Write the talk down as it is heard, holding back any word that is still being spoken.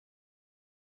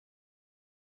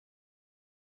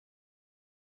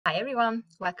Hi everyone,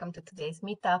 welcome to today's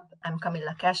meetup. I'm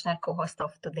Kamilla Kersner, co-host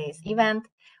of today's event,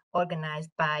 organized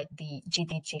by the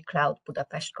GDG Cloud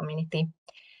Budapest community.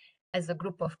 As a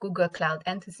group of Google Cloud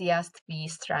enthusiasts, we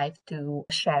strive to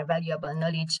share valuable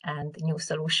knowledge and new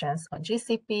solutions on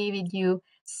GCP with you,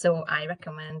 so I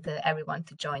recommend everyone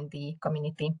to join the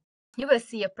community. You will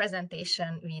see a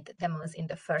presentation with demos in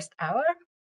the first hour,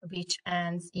 which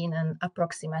ends in an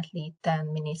approximately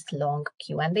 10 minutes long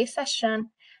Q&A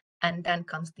session, and then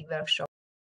comes the workshop.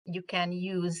 You can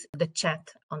use the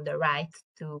chat on the right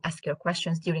to ask your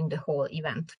questions during the whole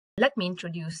event. Let me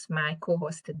introduce my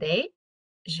co-host today,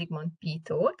 Zsigmond P.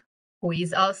 Tóth, who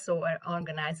is also an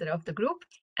organizer of the group.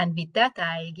 And with that,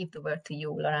 I give the word to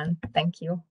you, Laurent. Thank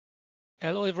you.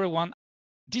 Hello, everyone.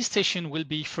 This session will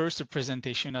be first a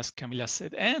presentation, as Camilla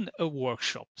said, and a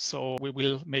workshop. So we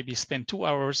will maybe spend 2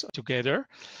 hours together,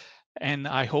 and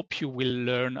I hope you will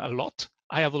learn a lot.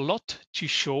 I have a lot to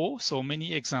show, so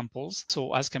many examples.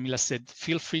 So as Camilla said,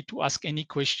 feel free to ask any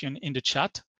question in the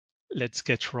chat. Let's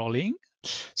get rolling.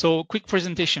 So quick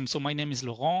presentation. So my name is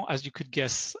Laurent. As you could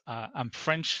guess, I'm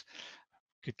French.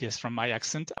 Could guess from my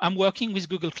accent. I'm working with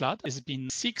Google Cloud. It's been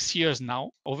 6 years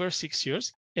now, over 6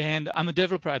 years. And I'm a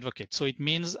developer advocate. So it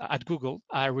means at Google,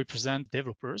 I represent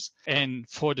developers. And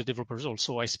for the developers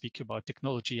also, I speak about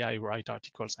technology, I write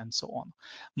articles and so on.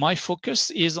 My focus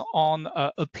is on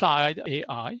applied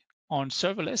AI, on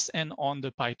serverless and on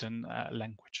the Python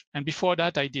language. And before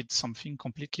that, I did something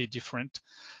completely different.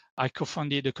 I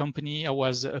co-founded a company. I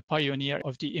was a pioneer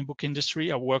of the in-book industry.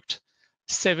 I worked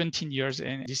 17 years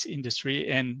in this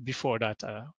industry. And before that,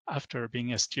 after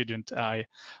being a student, I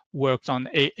worked on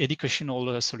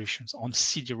educational solutions on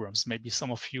CD-ROMs. Maybe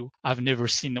some of you have never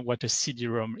seen what a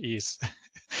CD-ROM is.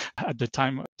 At the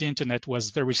time, the internet was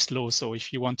very slow. So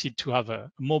if you wanted to have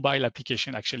a mobile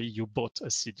application, actually, you bought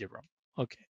a CD-ROM.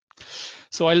 Okay.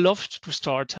 So I love to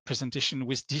start a presentation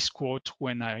with this quote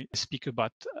when I speak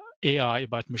about AI,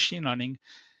 about machine learning,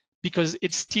 because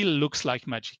it still looks like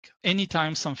magic.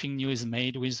 Anytime something new is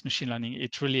made with machine learning,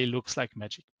 it really looks like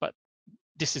magic. But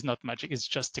this is not magic, it's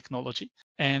just technology.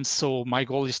 And so my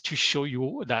goal is to show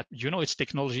you that, it's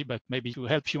technology, but maybe to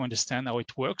help you understand how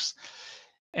it works.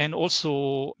 And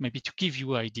also maybe to give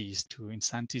you ideas, to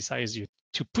incentivize you,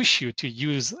 to push you to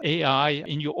use AI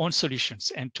in your own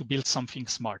solutions and to build something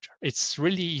smarter. It's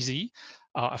really easy.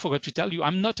 I forgot to tell you,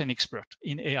 I'm not an expert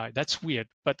in AI. That's weird,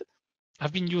 but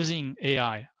I've been using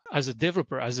AI as a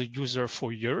developer, as a user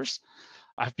for years.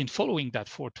 I've been following that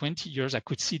for 20 years. I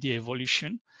could see the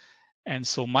evolution. And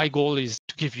so my goal is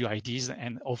to give you ideas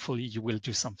and hopefully you will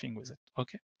do something with it.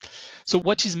 Okay. So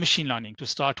what is machine learning? To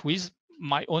start with,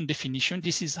 my own definition,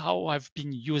 this is how I've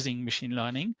been using machine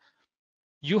learning.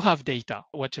 You have data,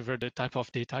 whatever the type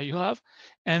of data you have.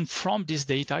 And from this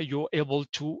data, you're able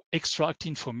to extract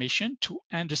information to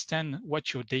understand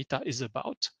what your data is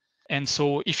about. And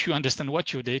so if you understand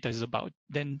what your data is about,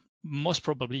 then most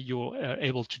probably you're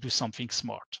able to do something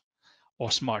smart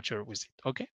or smarter with it,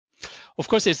 okay? Of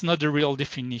course, it's not the real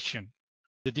definition.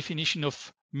 The definition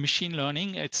of machine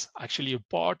learning, it's actually a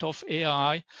part of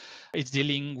AI. It's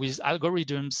dealing with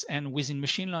algorithms, and within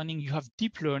machine learning, you have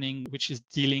deep learning, which is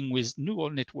dealing with neural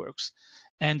networks.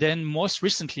 And then most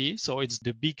recently, so it's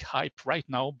the big hype right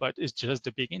now, but it's just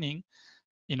the beginning.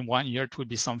 In 1 year, it will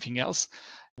be something else.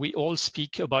 We all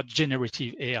speak about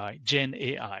generative AI, Gen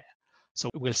AI. So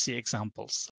we'll see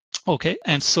examples. Okay,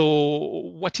 and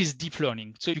so what is deep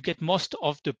learning? So you get most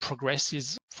of the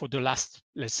progresses for the last,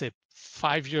 let's say,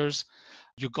 5 years.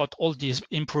 You got all these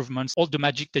improvements, all the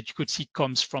magic that you could see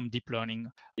comes from deep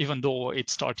learning, even though it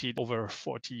started over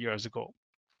 40 years ago.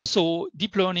 So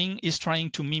deep learning is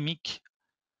trying to mimic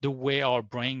the way our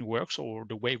brain works or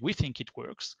the way we think it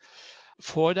works.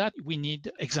 For that, we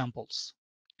need examples.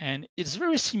 And it's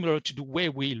very similar to the way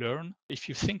we learn. If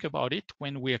you think about it,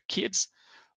 when we're kids,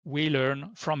 we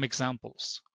learn from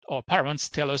examples. Our parents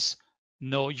tell us,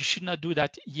 no, you should not do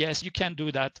that. Yes, you can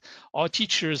do that. Our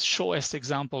teachers show us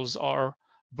examples. Our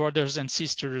brothers and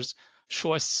sisters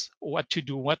show us what to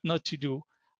do, what not to do.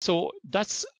 So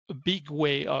that's a big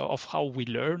way of how we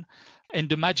learn. And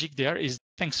the magic there is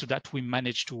thanks to that, we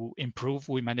manage to improve,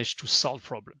 we manage to solve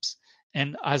problems.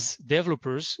 And as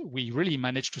developers, we really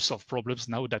manage to solve problems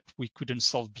now that we couldn't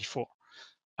solve before.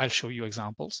 I'll show you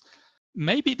examples.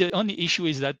 Maybe the only issue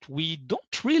is that we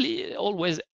don't really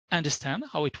always understand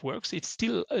how it works. It's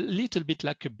still a little bit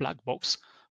like a black box,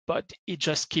 but it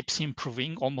just keeps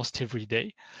improving almost every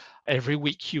day. Every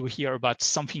week you hear about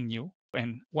something new.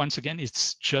 And once again,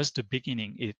 it's just the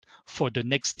beginning. For the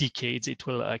next decades, it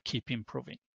will keep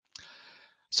improving.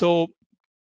 So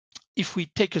if we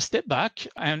take a step back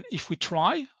and if we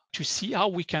try to see how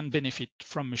we can benefit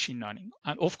from machine learning.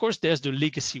 And of course, there's the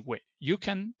legacy way. You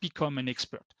can become an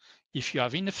expert. If you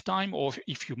have enough time, or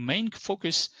if your main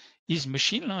focus is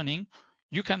machine learning,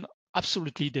 you can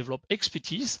absolutely develop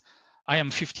expertise. I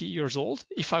am 50 years old.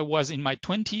 If I was in my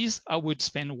 20s, I would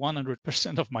spend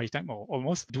 100% of my time, or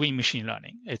almost, doing machine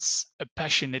learning. It's a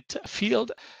passionate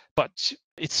field, but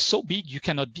it's so big, you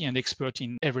cannot be an expert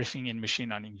in everything in machine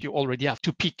learning. You already have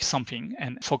to pick something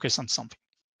and focus on something.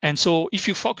 And so if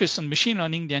you focus on machine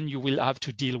learning, then you will have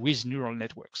to deal with neural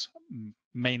networks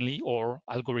mainly, or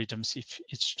algorithms if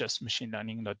it's just machine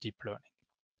learning, not deep learning.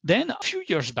 Then a few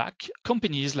years back,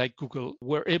 companies like Google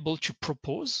were able to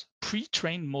propose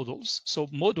pre-trained models, so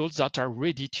models that are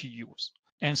ready to use.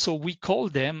 And so we call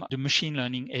them the machine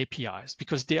learning APIs,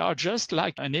 because they are just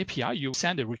like an API. You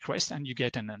send a request and you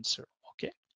get an answer,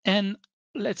 okay? And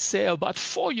let's say about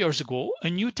 4 years ago, a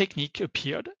new technique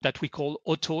appeared that we call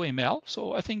AutoML.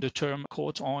 So I think the term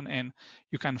caught on, and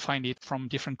you can find it from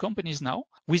different companies now.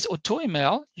 With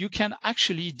AutoML, you can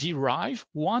actually derive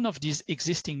one of these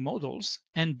existing models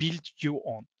and build your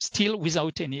own, still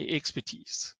without any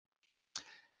expertise.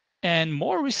 And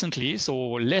more recently, so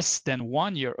less than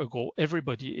 1 year ago,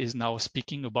 everybody is now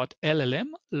speaking about LLM,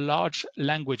 large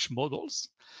language models.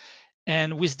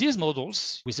 And with these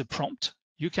models, with a prompt,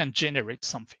 you can generate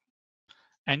something.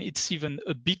 And it's even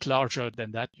a bit larger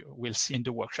than that. You will see in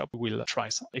the workshop. We'll try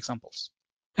some examples.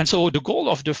 And so the goal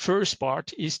of the first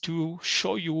part is to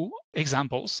show you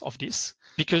examples of this,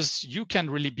 because you can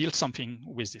really build something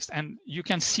with this. And you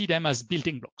can see them as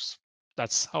building blocks.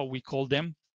 That's how we call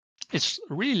them. It's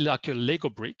really like a Lego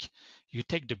brick. You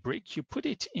take the brick, you put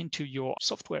it into your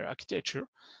software architecture,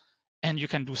 and you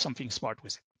can do something smart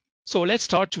with it. So let's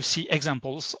start to see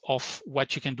examples of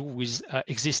what you can do with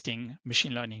existing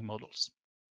machine learning models.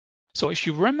 So if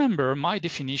you remember my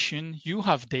definition, you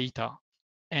have data,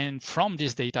 and from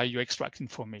this data, you extract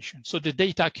information. So the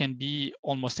data can be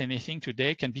almost anything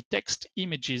today. It can be text,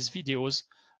 images, videos,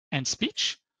 and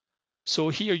speech. So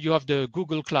here you have the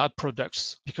Google Cloud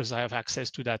products. Because I have access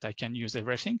to that, I can use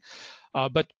everything.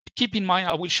 But keep in mind,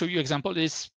 I will show you example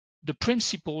is the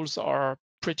principles are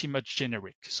pretty much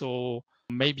generic. So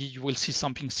maybe you will see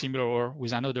something similar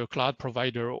with another cloud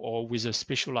provider or with a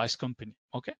specialized company,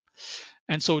 okay?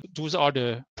 And so those are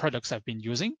the products I've been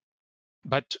using,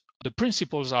 but the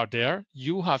principles are there.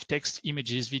 You have text,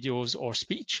 images, videos, or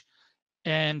speech,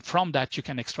 and from that you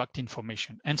can extract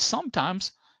information. And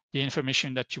sometimes the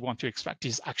information that you want to extract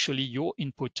is actually your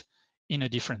input in a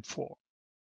different form.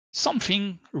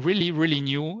 Something really, really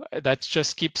new that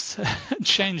just keeps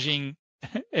changing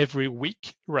every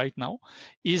week right now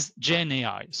is Gen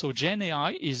AI. So Gen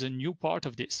AI is a new part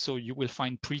of this. So you will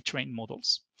find pre-trained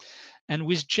models. And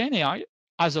with Gen AI,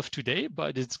 as of today,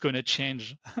 but it's going to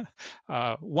change.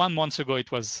 1 month ago,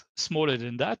 it was smaller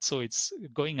than that. So it's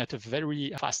going at a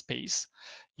very fast pace.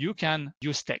 You can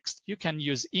use text, you can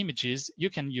use images, you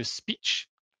can use speech.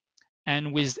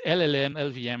 And with LLM,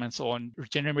 LVM, and so on,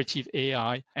 generative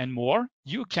AI and more,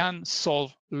 you can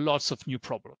solve lots of new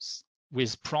problems.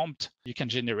 With prompt, you can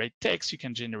generate text, you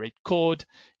can generate code,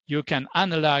 you can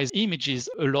analyze images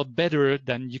a lot better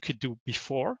than you could do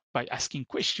before by asking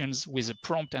questions with a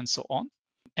prompt and so on.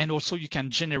 And also you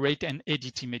can generate and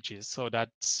edit images. So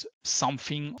that's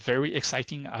something very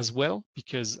exciting as well,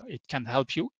 because it can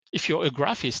help you. If you're a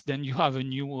graphist, then you have a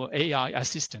new AI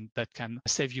assistant that can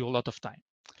save you a lot of time.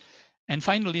 And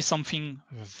finally, something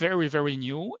very, very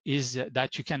new is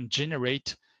that you can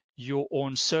generate your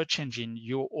own search engine,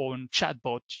 your own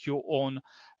chatbot, your own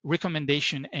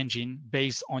recommendation engine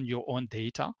based on your own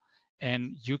data.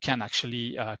 And you can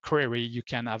actually query, you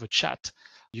can have a chat,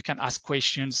 you can ask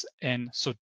questions. And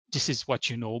so this is what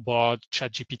you know, Bard,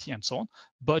 ChatGPT, and so on,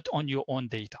 but on your own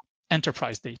data,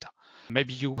 enterprise data.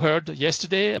 Maybe you heard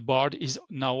yesterday, Bard is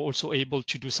now also able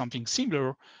to do something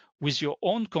similar with your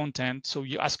own content. So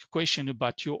you ask a question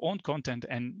about your own content,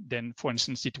 and then, for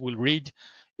instance, it will read,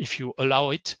 if you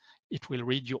allow it, it will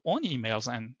read your own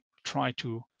emails and try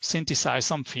to synthesize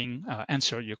something,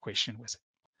 answer your question with it.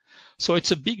 So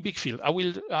it's a big, big field. I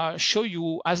will show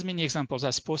you as many examples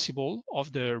as possible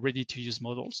of the ready-to-use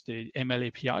models, the ML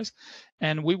APIs,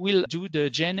 and we will do the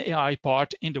Gen AI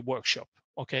part in the workshop.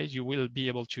 Okay, you will be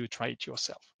able to try it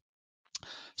yourself.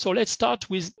 So let's start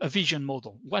with a vision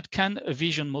model. What can a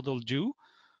vision model do?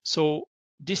 So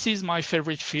this is my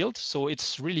favorite field. So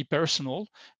it's really personal,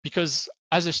 because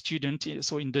as a student,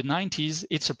 so in the 90s,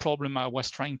 it's a problem I was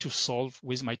trying to solve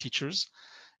with my teachers.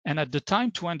 And at the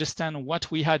time, to understand what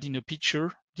we had in a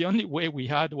picture, the only way we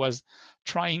had was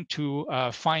trying to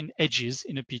find edges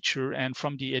in a picture, and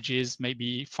from the edges,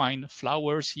 maybe find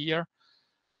flowers here.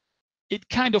 It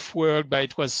kind of worked, but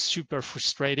it was super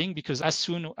frustrating because as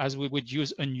soon as we would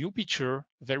use a new picture,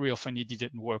 very often it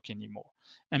didn't work anymore.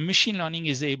 And machine learning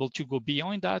is able to go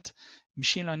beyond that.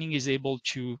 Machine learning is able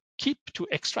to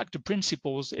extract the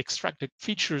principles, extract the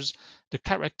features, the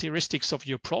characteristics of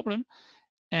your problem,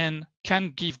 and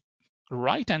can give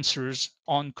right answers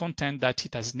on content that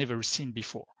it has never seen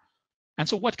before. And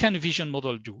so what can a vision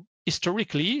model do?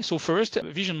 Historically, so first,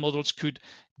 vision models could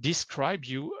describe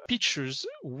you pictures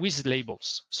with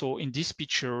labels. So in this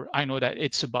picture, I know that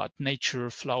it's about nature,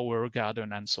 flower,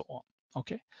 garden, and so on.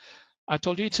 Okay. I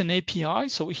told you it's an API.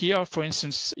 So here, for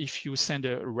instance, if you send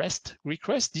a REST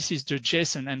request, this is the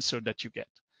JSON answer that you get.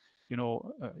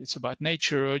 It's about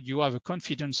nature. You have a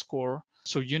confidence score.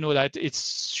 So you know that it's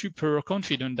super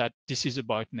confident that this is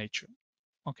about nature.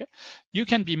 Okay, you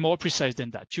can be more precise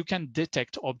than that. You can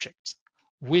detect objects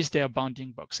with their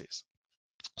bounding boxes.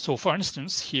 So for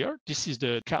instance, here, this is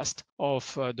the cast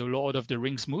of the Lord of the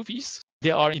Rings movies. They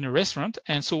are in a restaurant.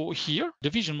 And so here, the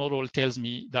vision model tells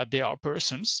me that they are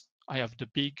persons. I have the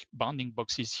big bounding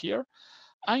boxes here.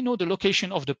 I know the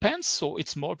location of the pants, so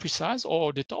it's more precise,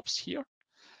 or the tops here.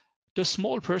 The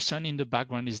small person in the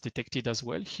background is detected as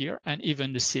well here, and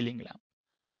even the ceiling lamp.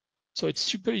 So it's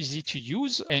super easy to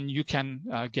use, and you can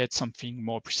get something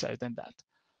more precise than that.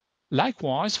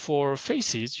 Likewise, for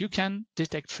faces, you can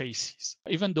detect faces,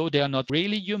 even though they are not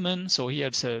really human. So here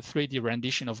it's a 3D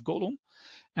rendition of Gollum.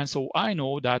 And so I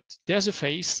know that there's a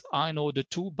face. I know the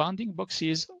two bounding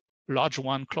boxes, large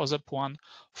one, close-up one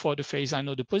for the face. I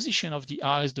know the position of the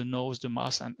eyes, the nose, the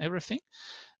mouth, and everything.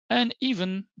 And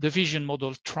even the vision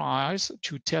model tries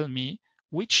to tell me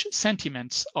which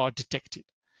sentiments are detected.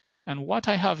 And what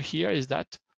I have here is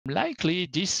that likely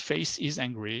this face is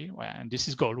angry, and this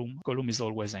is Gollum. Gollum is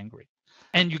always angry.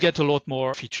 And you get a lot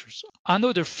more features.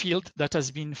 Another field that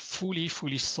has been fully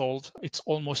solved, it's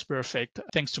almost perfect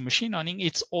thanks to machine learning,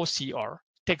 it's OCR,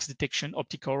 text detection,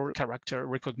 optical character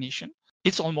recognition.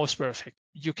 It's almost perfect.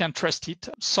 You can trust it,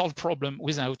 solve problem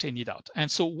without any doubt. And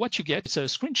so what you get is a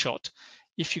screenshot.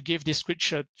 If you give this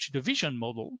screenshot to the vision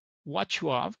model, what you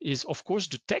have is, of course,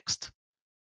 the text.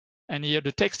 And here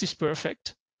the text is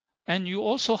perfect. And you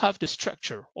also have the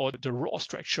structure or the raw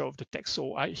structure of the text.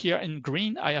 So here in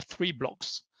green, I have 3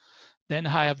 blocks. Then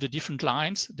I have the different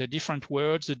lines, the different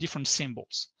words, the different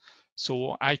symbols.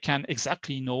 So I can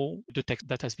exactly know the text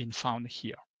that has been found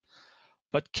here.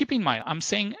 But keep in mind, I'm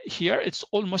saying here it's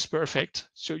almost perfect.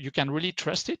 So you can really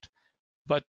trust it.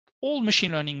 But all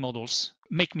machine learning models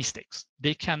make mistakes.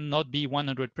 They cannot be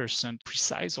 100%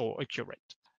 precise or accurate.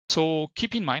 So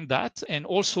keep in mind that, and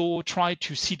also try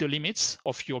to see the limits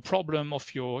of your problem,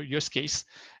 of your use case.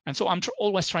 And so I'm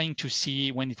always trying to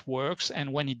see when it works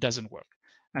and when it doesn't work.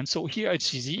 And so here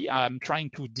it's easy. I'm trying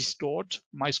to distort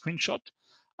my screenshot.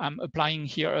 I'm applying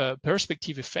here a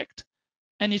perspective effect,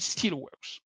 and it still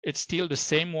works. It's still the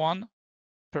same one,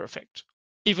 perfect,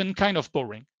 even kind of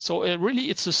boring. So really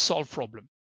it's a solved problem.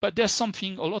 But there's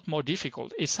something a lot more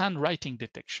difficult. It's handwriting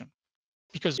detection,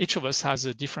 because each of us has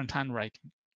a different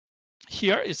handwriting.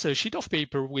 Here is a sheet of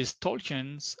paper with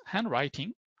Tolkien's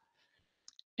handwriting,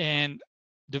 and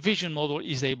the vision model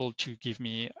is able to give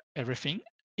me everything.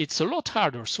 It's a lot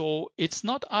harder, so it's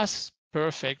not as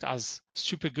perfect, as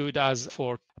super good as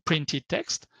for printed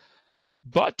text,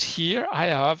 but here I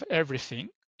have everything,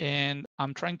 and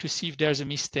I'm trying to see if there's a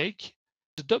mistake.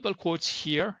 The double quotes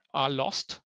here are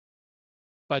lost,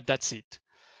 but that's it.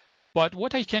 But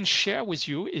what I can share with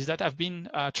you is that I've been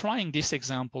trying this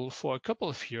example for a couple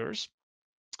of years.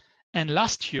 And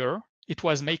last year, it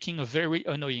was making a very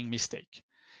annoying mistake.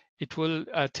 It will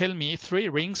tell me 3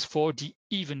 rings for the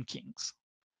even kings.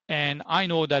 And I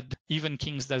know that even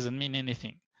kings doesn't mean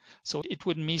anything. So it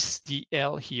would miss the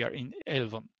L here in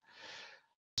elven.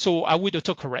 So I would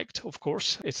autocorrect, of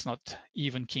course. It's not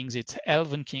even kings, it's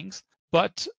elven kings.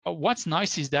 But what's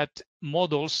nice is that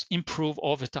models improve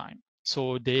over time.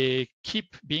 So they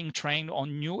keep being trained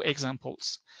on new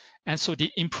examples. And so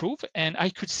they improve, and I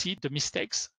could see the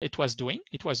mistakes it was doing.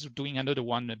 It was doing another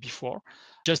one before,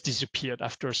 just disappeared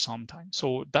after some time.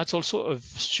 So that's also a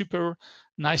super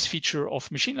nice feature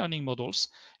of machine learning models.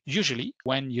 Usually,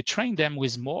 when you train them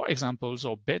with more examples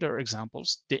or better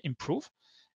examples, they improve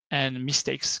and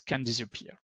mistakes can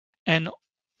disappear. And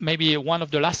maybe one of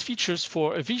the last features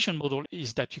for a vision model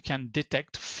is that you can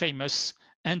detect famous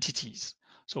entities.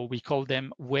 So we call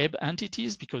them web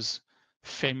entities because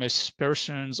famous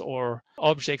persons or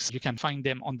objects, you can find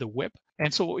them on the web.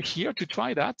 And so here to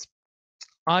try that,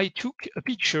 I took a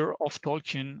picture of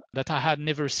Tolkien that I had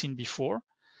never seen before.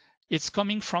 It's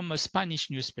coming from a Spanish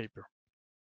newspaper.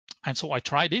 And so I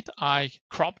tried it, I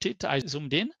cropped it, I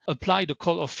zoomed in, applied a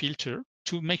color filter,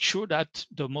 to make sure that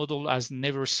the model has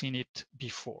never seen it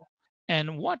before.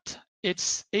 And what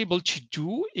it's able to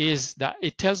do is that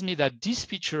it tells me that this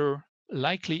picture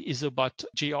likely is about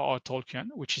J.R.R. Tolkien,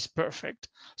 which is perfect.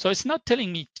 So it's not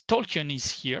telling me Tolkien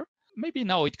is here. Maybe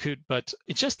now it could, but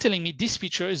it's just telling me this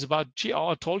picture is about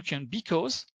J.R.R. Tolkien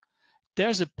because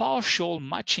there's a partial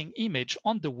matching image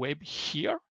on the web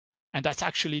here. And that's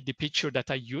actually the picture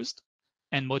that I used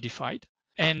and modified.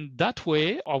 And that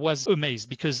way I was amazed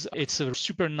because it's a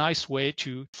super nice way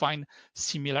to find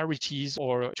similarities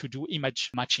or to do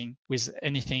image matching with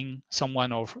anything,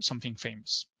 someone or something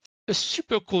famous. A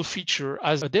super cool feature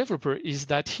as a developer is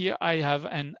that here I have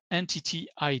an entity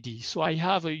ID. So I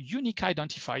have a unique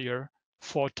identifier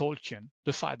for Tolkien,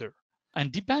 the father.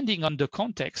 And depending on the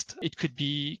context, it could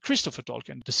be Christopher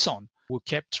Tolkien, the son, who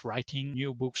kept writing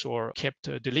new books or kept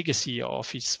the legacy of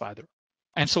his father.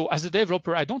 And so as a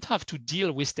developer, I don't have to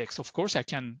deal with text. Of course, I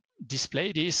can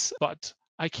display this, but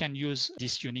I can use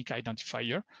this unique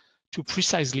identifier to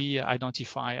precisely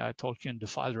identify Tolkien, the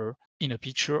father, in a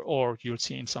picture, or you'll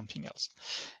see in something else.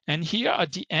 And here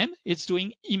at the end, it's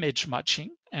doing image matching.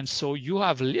 And so you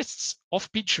have lists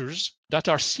of pictures that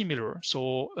are similar.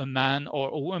 So a man or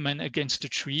a woman against a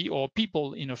tree, or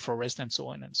people in a forest, and so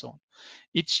on and so on.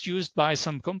 It's used by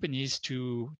some companies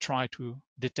to try to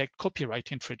detect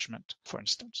copyright infringement, for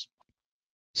instance.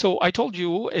 So I told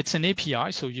you it's an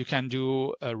API, so you can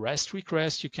do a REST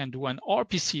request, you can do an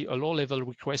RPC, a low-level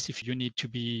request if you need to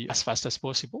be as fast as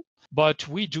possible. But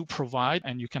we do provide,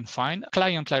 and you can find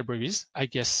client libraries. I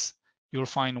guess you'll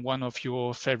find one of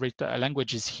your favorite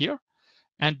languages here.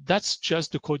 And that's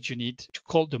just the code you need to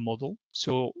call the model.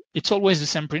 So it's always the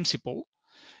same principle.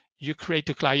 You create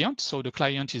a client. So the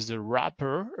client is the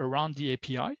wrapper around the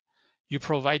API. You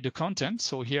provide the content.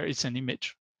 So here it's an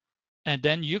image. And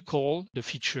then you call the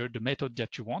feature, the method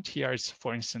that you want. Here is,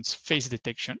 for instance, face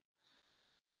detection.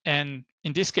 And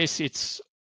in this case, it's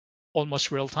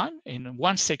almost real time. In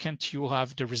 1 second, you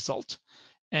have the result.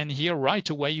 And here right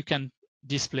away, you can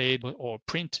display or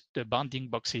print the bounding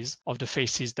boxes of the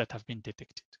faces that have been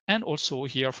detected. And also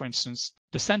here, for instance,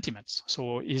 the sentiments.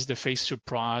 So is the face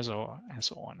surprise or and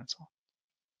so on and so on.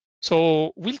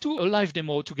 So we'll do a live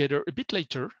demo together a bit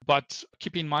later, but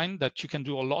keep in mind that you can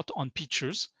do a lot on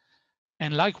pictures.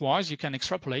 And likewise, you can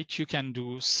extrapolate, you can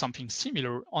do something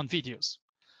similar on videos.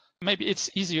 Maybe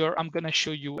it's easier, I'm gonna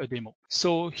show you a demo.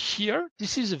 So here,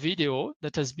 this is a video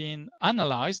that has been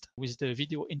analyzed with the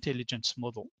video intelligence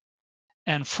model.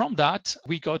 And from that,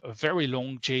 we got a very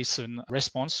long JSON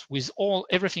response with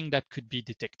everything that could be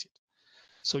detected.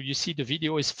 So you see the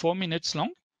video is 4 minutes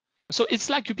long. So it's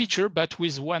like a picture, but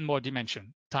with one more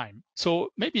dimension, time. So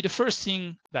maybe the first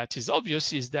thing that is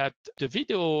obvious is that the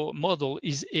video model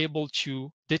is able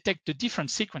to detect the different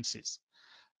sequences.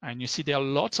 And you see there are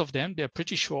lots of them. They're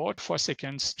pretty short, 4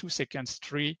 seconds, 2 seconds,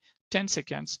 3, 10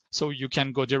 seconds. So you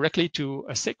can go directly to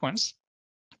a sequence.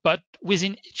 But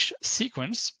within each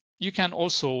sequence, you can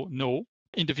also know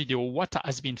in the video what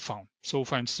has been found. So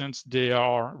for instance, there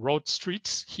are road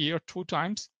streets here 2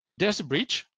 times. There's a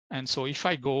bridge. And so if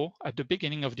I go at the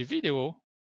beginning of the video,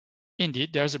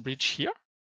 indeed, there's a bridge here.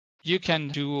 You can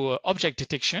do object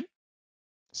detection.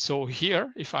 So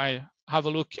here, if I have a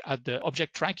look at the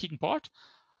object tracking part,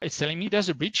 it's telling me there's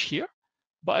a bridge here.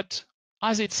 But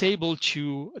as it's able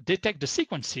to detect the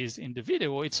sequences in the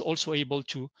video, it's also able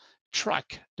to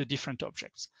track the different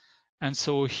objects. And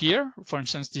so here, for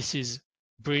instance, this is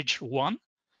bridge 1.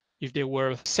 If there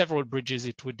were several bridges,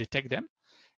 it would detect them.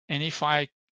 And if I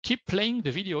keep playing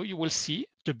the video, you will see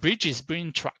the bridge is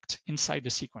being tracked inside the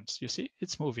sequence. You see,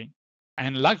 it's moving.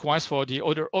 And likewise for the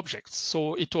other objects.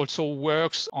 So it also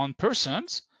works on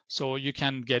persons. So you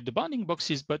can get the bounding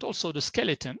boxes, but also the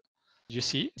skeleton. You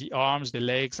see the arms, the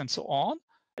legs, and so on.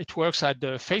 It works at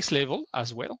the face level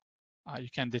as well. You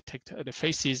can detect the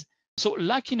faces. So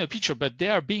like in a picture, but they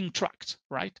are being tracked,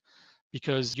 right?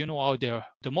 Because you know how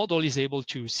the model is able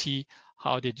to see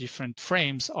how the different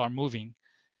frames are moving.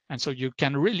 And so you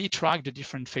can really track the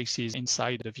different faces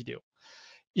inside the video.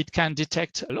 It can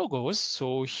detect logos.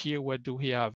 So here, what do we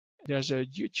have? There's a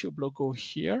YouTube logo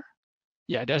here.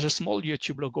 Yeah, there's a small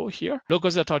YouTube logo here.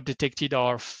 Logos that are detected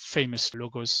are famous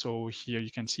logos. So here you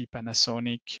can see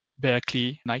Panasonic,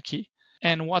 Berkeley, Nike.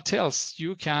 And what else?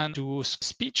 You can do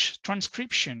speech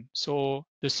transcription. So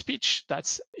the speech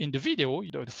that's in the video,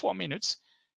 the 4 minutes,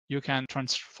 you can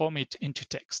transform it into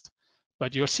text.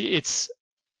 But you'll see it's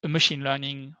a machine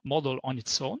learning model on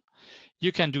its own.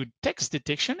 You can do text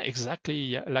detection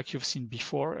exactly like you've seen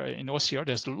before. In OCR,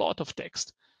 there's a lot of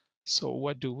text. So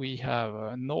what do we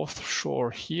have? North Shore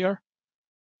here.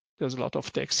 There's a lot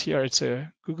of text here. It's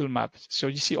a Google map. So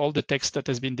you see all the text that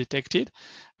has been detected.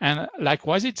 And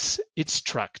likewise, it's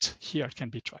tracked. Here it can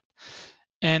be tracked.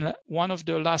 And one of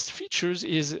the last features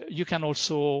is you can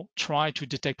also try to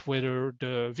detect whether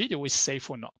the video is safe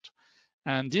or not.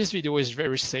 And this video is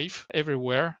very safe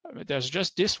everywhere. There's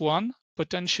just this one,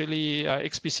 potentially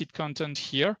explicit content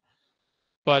here.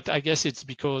 But I guess it's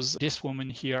because this woman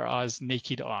here has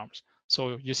naked arms.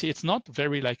 So you see, it's not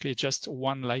very likely, just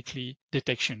one likely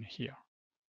detection here.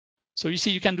 So you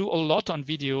see, you can do a lot on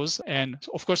videos. And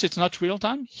of course, it's not real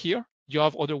time here. You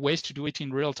have other ways to do it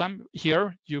in real time.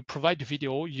 Here, you provide the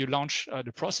video, you launch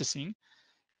the processing.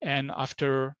 And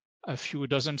after a few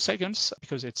dozen seconds,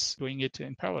 because it's doing it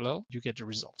in parallel, you get the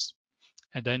results.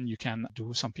 And then you can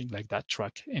do something like that,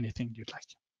 track anything you'd like.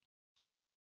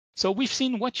 So we've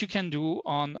seen what you can do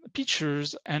on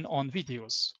pictures and on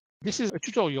videos. This is a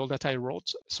tutorial that I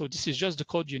wrote. So this is just the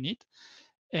code you need.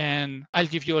 And I'll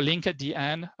give you a link at the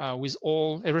end with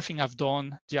everything I've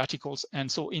done, the articles. And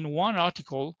so in one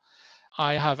article,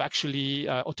 I have actually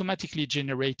automatically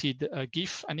generated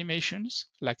GIF animations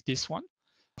like this one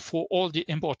for all the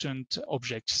important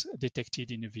objects detected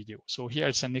in a video. So here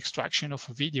it's an extraction of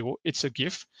a video, it's a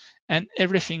GIF, and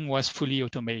everything was fully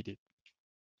automated.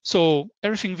 So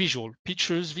everything visual,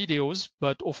 pictures, videos,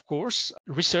 but of course,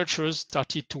 researchers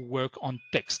started to work on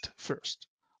text first.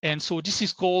 And so this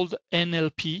is called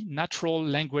NLP, natural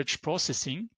language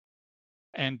processing.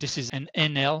 And this is an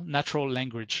NL, natural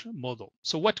language model.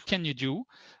 So what can you do?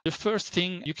 The first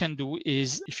thing you can do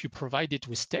is, if you provide it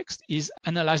with text, is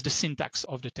analyze the syntax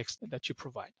of the text that you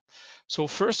provide. So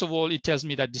first of all, it tells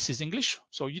me that this is English.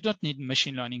 So you don't need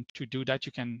machine learning to do that.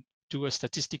 You can do a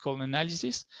statistical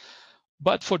analysis.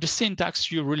 But for the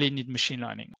syntax, you really need machine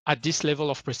learning at this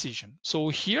level of precision. So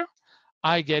here,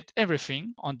 I get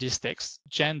everything on this text,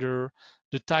 gender,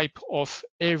 the type of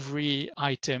every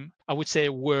item. I would say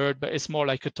a word, but it's more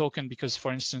like a token because,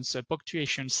 for instance, a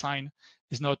punctuation sign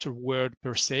is not a word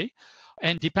per se.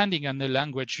 And depending on the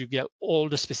language, you get all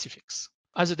the specifics.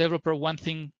 As a developer, one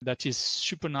thing that is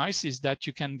super nice is that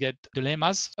you can get the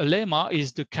lemmas. A lemma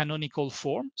is the canonical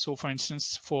form. So for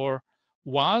instance, for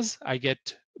was, I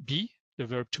get be, the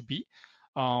verb to be.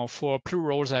 For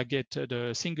plurals, I get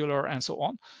the singular and so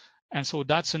on. And so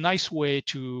that's a nice way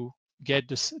to get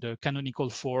the canonical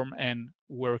form and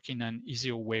work in an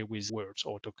easier way with words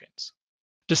or tokens.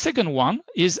 The second one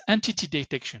is entity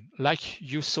detection. Like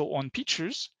you saw on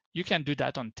pictures, you can do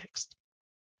that on text.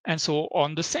 And so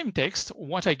on the same text,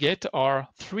 what I get are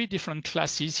three different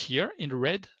classes here in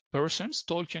red: persons.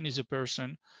 Tolkien is a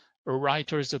person, a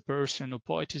writer is a person, a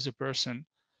poet is a person.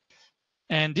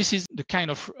 And this is the kind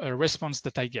of response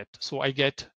that I get. So I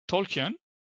get Tolkien,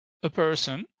 a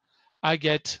person, I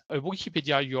get a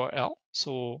Wikipedia URL,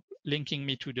 so linking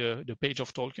me to the page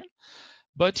of Tolkien.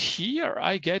 But here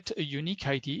I get a unique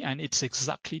ID, and it's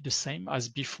exactly the same as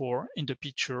before in the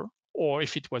picture, or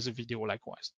if it was a video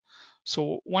likewise.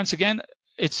 So once again,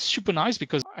 it's super nice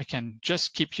because I can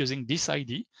just keep using this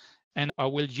ID, and I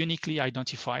will uniquely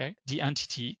identify the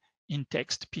entity in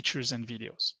text, pictures, and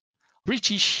videos.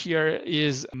 British here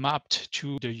is mapped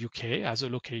to the UK as a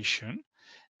location.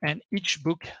 And each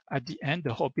book at the end,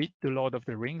 The Hobbit, The Lord of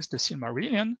the Rings, The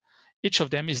Silmarillion, each of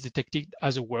them is detected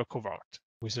as a work of art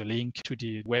with a link to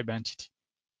the web entity.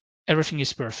 Everything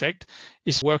is perfect.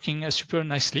 It's working super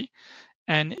nicely.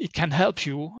 And it can help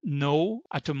you know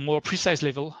at a more precise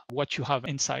level what you have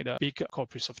inside a big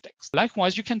corpus of text.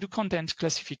 Likewise, you can do content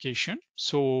classification.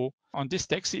 So on this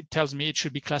text, it tells me it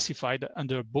should be classified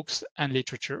under books and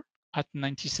literature at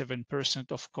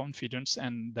 97% of confidence,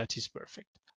 and that is perfect.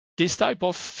 This type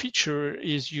of feature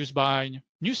is used by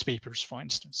newspapers, for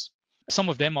instance. Some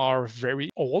of them are very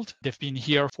old. They've been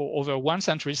here for over 1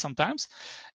 century sometimes.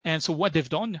 And so what they've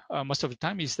done most of the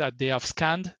time is that they have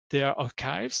scanned their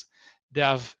archives. They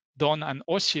have done an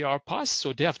OCR pass,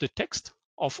 so they have the text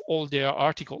of all their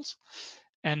articles.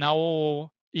 And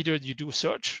now either you do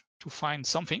search to find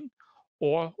something,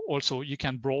 or also you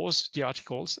can browse the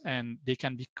articles and they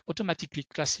can be automatically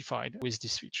classified with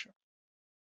this feature.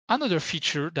 Another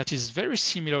feature that is very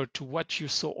similar to what you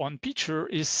saw on picture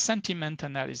is sentiment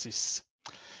analysis.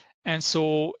 And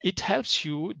so it helps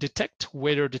you detect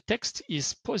whether the text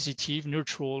is positive,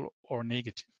 neutral, or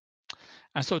negative.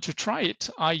 And so to try it,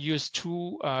 I used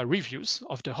two reviews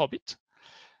of The Hobbit,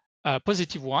 a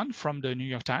positive one from the New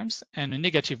York Times and a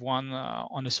negative one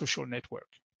on a social network.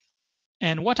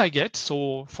 And what I get,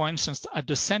 so for instance, at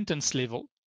the sentence level,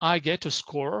 I get a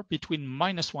score between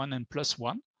 -1 and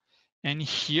 +1. And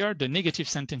here, the negative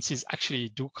sentences actually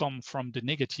do come from the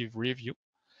negative review.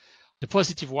 The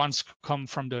positive ones come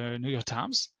from the New York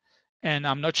Times. And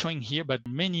I'm not showing here, but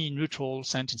many neutral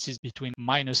sentences between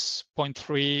minus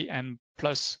 0.3 and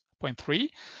plus 0.3,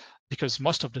 because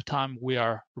most of the time we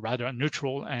are rather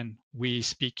neutral and we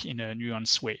speak in a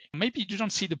nuanced way. Maybe you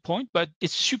don't see the point, but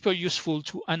it's super useful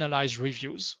to analyze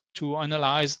reviews, to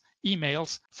analyze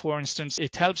emails. For instance,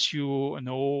 it helps you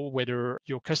know whether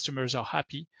your customers are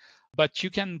happy, but you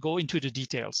can go into the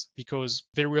details because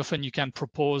very often you can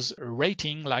propose a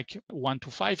rating like 1 to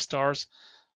 5 stars,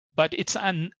 but it's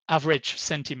an average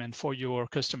sentiment for your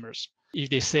customers. If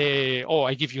they say, oh,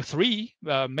 I give you 3,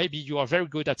 maybe you are very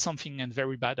good at something and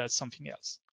very bad at something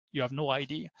else. You have no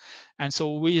idea. And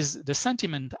so with the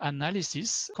sentiment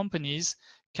analysis, companies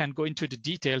can go into the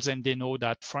details and they know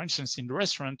that, for instance, in the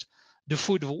restaurant, the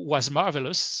food was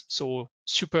marvelous, so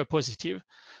super positive,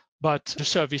 but the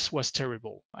service was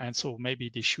terrible. And so maybe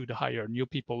they should hire new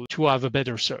people to have a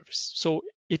better service. So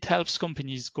it helps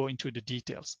companies go into the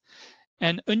details.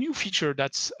 And a new feature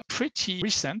that's pretty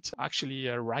recent, actually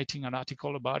writing an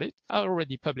article about it, I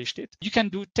already published it. You can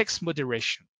do text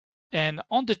moderation. And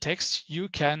on the text, you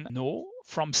can know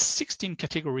from 16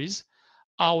 categories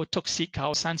how toxic,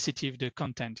 how sensitive the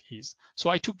content is.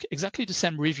 So I took exactly the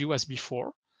same review as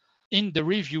before. In the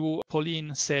review,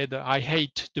 Pauline said, I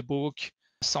hate the book,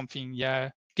 something,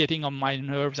 getting on my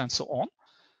nerves and so on.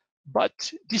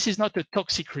 But this is not a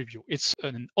toxic review. It's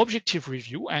an objective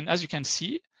review. And as you can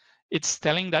see, it's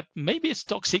telling that maybe it's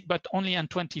toxic, but only on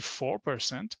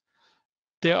 24%.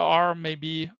 There are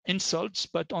maybe insults,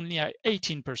 but only at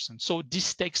 18%. So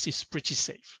this text is pretty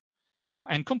safe.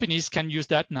 And companies can use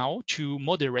that now to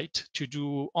moderate, to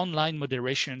do online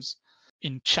moderations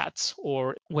in chats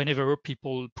or whenever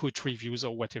people put reviews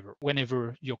or whatever,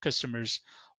 whenever your customers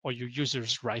or your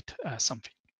users write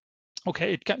something.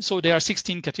 Okay, so there are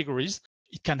 16 categories.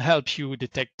 It can help you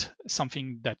detect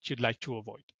something that you'd like to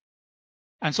avoid.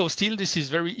 And so still, this is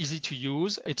very easy to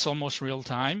use. It's almost real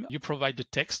time. You provide the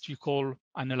text, you call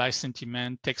analyze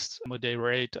sentiment, text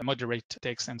moderate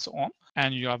text, and so on.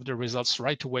 And you have the results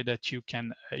right away that you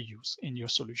can use in your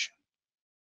solution.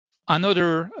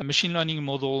 Another machine learning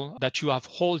model that you have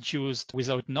all used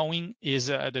without knowing is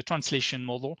the translation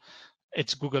model.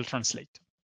 It's Google Translate.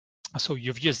 So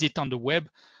you've used it on the web.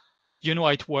 You know how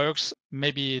it works.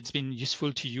 Maybe it's been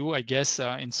useful to you, I guess,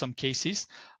 in some cases.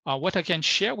 What I can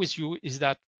share with you is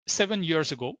that 7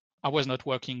 years ago, I was not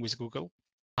working with Google.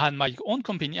 I had my own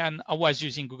company and I was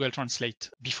using Google Translate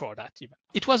before that even.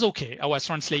 It was okay. I was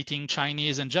translating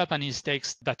Chinese and Japanese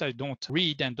text that I don't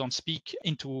read and don't speak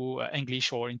into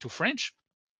English or into French.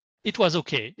 It was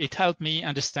okay. It helped me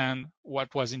understand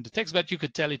what was in the text, but you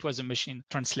could tell it was a machine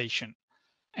translation.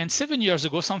 And 7 years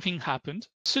ago, something happened.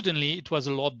 Suddenly, it was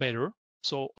a lot better.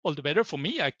 So all the better for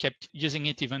me. I kept using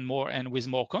it even more and with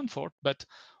more comfort. But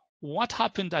what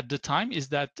happened at the time is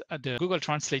that the Google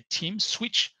Translate team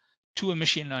switched to a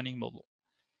machine learning model.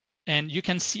 And you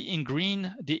can see in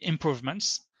green the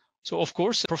improvements. So of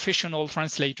course, a professional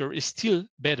translator is still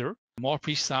better, more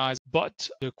precise, but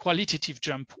the qualitative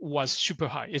jump was super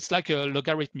high. It's like a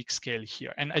logarithmic scale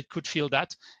here. And I could feel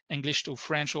that English to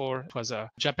French, or it was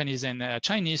a Japanese and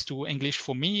Chinese to English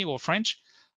for me or French.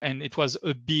 And it was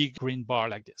a big green bar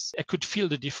like this. I could feel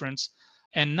the difference.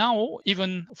 And now,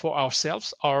 even for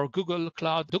ourselves, our Google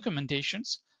Cloud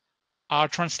documentations are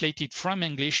translated from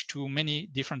English to many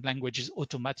different languages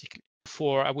automatically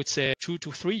for, I would say, 2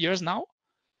 to 3 years now.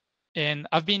 And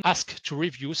I've been asked to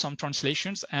review some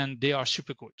translations and they are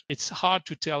super good. It's hard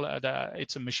to tell that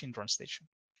it's a machine translation.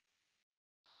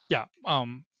 Yeah,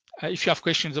 if you have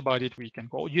questions about it, we can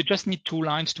go. You just need 2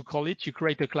 lines to call it. You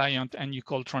create a client and you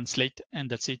call translate, and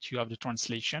that's it. You have the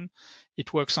translation.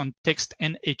 It works on text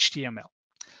and HTML.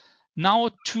 Now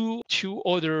two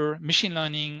other machine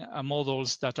learning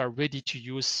models that are ready to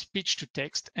use speech to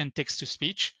text and text to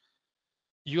speech.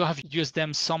 You have used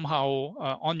them somehow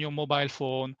on your mobile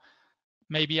phone,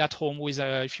 maybe at home with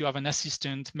if you have an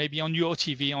assistant, maybe on your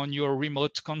TV, on your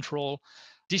remote control.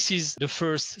 This is the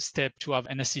first step to have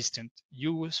an assistant.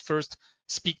 You first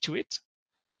speak to it.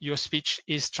 Your speech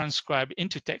is transcribed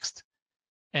into text.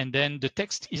 And then the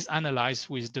text is analyzed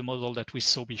with the model that we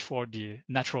saw before, the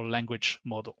natural language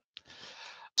model.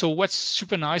 So what's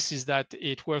super nice is that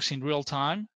it works in real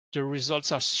time. The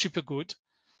results are super good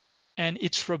and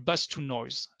it's robust to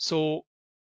noise. So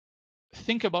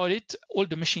think about it. All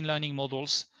the machine learning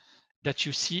models that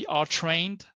you see are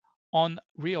trained on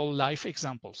real life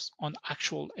examples, on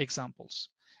actual examples.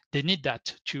 They need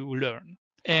that to learn.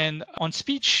 And on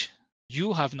speech,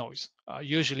 you have noise.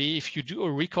 Usually, if you do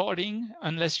a recording,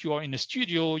 unless you are in a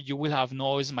studio, you will have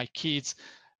noise, my kids,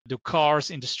 the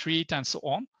cars in the street, and so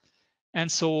on. And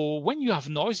so when you have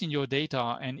noise in your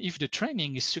data, and if the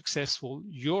training is successful,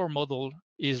 your model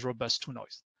is robust to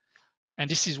noise. And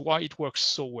this is why it works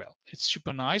so well. It's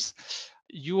super nice.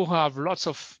 You have lots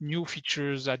of new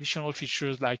features, additional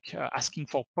features like asking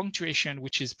for punctuation,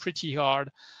 which is pretty hard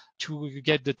to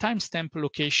get the timestamp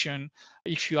location.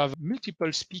 If you have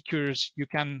multiple speakers, you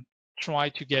can try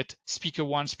to get speaker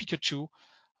 1, speaker 2.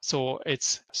 So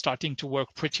it's starting to work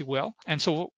pretty well. And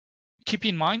so keep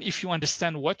in mind, if you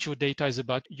understand what your data is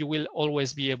about, you will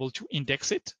always be able to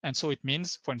index it. And so it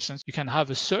means, for instance, you can have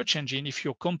a search engine. If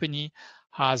your company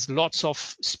has lots of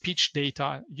speech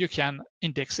data, you can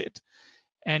index it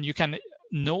and you can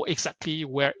know exactly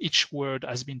where each word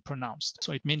has been pronounced.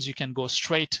 So it means you can go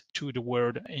straight to the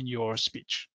word in your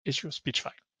speech. It's your speech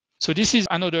file. So this is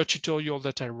another tutorial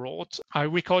that I wrote. I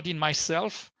recorded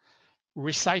myself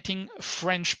reciting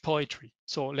French poetry.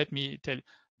 So let me tell you.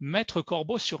 Maître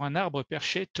Corbeau sur un arbre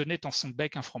perché tenait dans son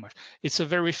bec un fromage. It's a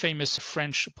very famous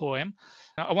French poem.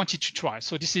 I wanted to try.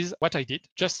 So this is what I did,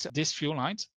 just these few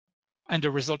lines. And the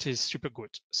result is super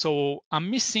good. So I'm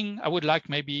missing, I would like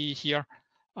maybe here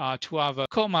to have a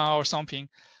comma or something,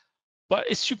 but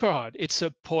it's super hard. It's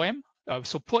a poem.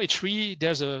 So poetry,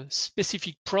 there's a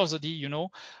specific prosody, you know,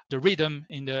 the rhythm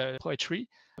in the poetry.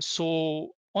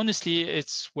 So honestly,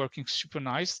 it's working super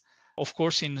nice. Of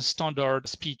course, in standard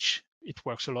speech, it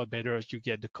works a lot better. You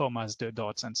get the commas, the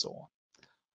dots, and so on.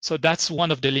 So that's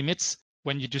one of the limits.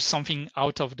 When you do something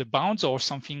out of the bounds or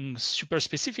something super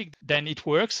specific, then it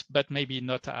works, but maybe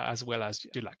not as well as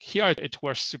you like. Here, it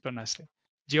works super nicely.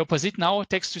 The opposite now,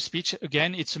 text to speech,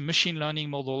 again, it's a machine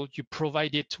learning model. You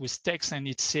provide it with text and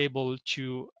it's able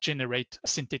to generate a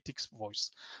synthetic voice.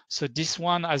 So this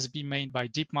one has been made by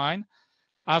DeepMind.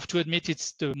 I have to admit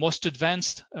it's the most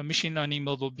advanced machine learning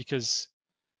model because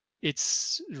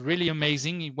it's really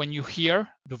amazing when you hear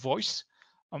the voice.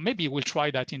 Or maybe we'll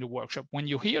try that in the workshop. When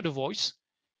you hear the voice,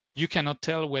 you cannot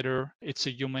tell whether it's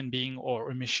a human being or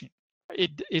a machine.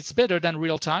 It's better than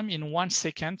real time. In 1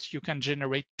 second, you can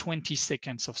generate 20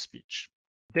 seconds of speech.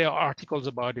 There are articles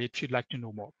about it if you'd like to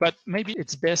know more, but maybe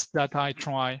it's best that I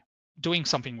try doing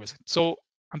something with it. So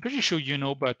I'm pretty sure you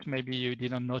know, but maybe you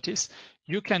didn't notice,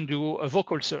 you can do a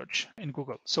vocal search in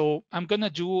Google. So I'm gonna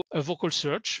do a vocal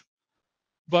search,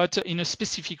 but in a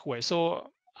specific way.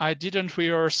 So I didn't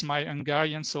rehearse my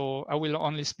Hungarian, so I will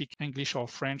only speak English or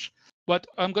French, but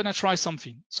I'm gonna try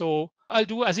something. So I'll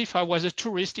do as if I was a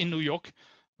tourist in New York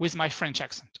with my French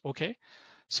accent, okay?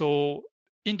 So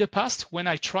in the past, when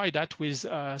I tried that with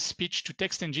speech to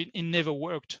text engine, it never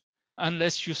worked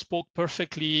unless you spoke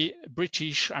perfectly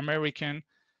British, American,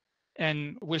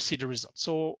 and we'll see the result.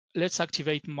 So let's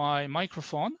activate my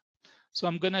microphone. So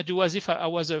I'm gonna do as if I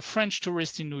was a French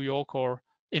tourist in New York or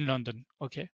in London,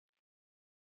 okay?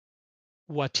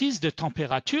 What is the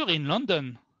temperature in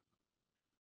London?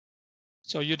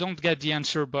 So you don't get the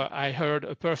answer, but I heard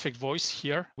a perfect voice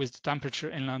here with the temperature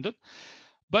in London.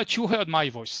 But you heard my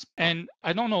voice. And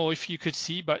I don't know if you could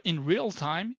see, but in real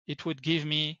time, it would give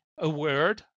me a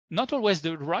word, not always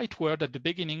the right word at the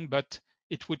beginning, but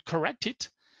it would correct it.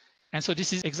 And so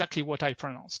this is exactly what I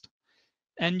pronounced.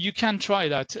 And you can try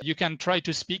that. You can try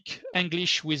to speak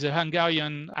English with a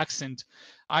Hungarian accent.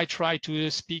 I try to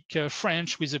speak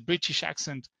French with a British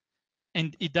accent,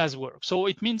 and it does work. So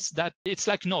it means that it's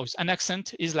like noise. An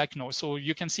accent is like noise. So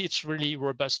you can see it's really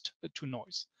robust to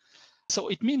noise. So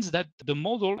it means that the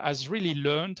model has really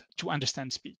learned to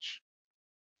understand speech.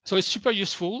 So it's super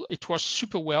useful. It works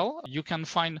super well. You can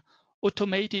find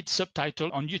automated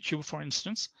subtitle on YouTube, for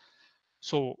instance.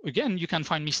 So again, you can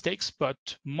find mistakes, but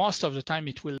most of the time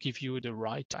it will give you the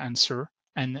right answer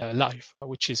and live,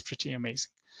 which is pretty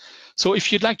amazing. So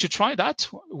if you'd like to try that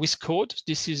with code,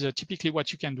 this is typically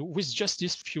what you can do with just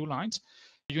these few lines.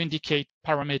 You indicate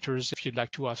parameters if you'd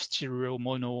like to have stereo,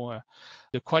 mono,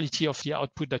 the quality of the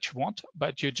output that you want,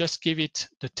 but you just give it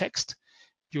the text.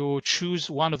 You choose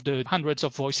one of the hundreds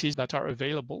of voices that are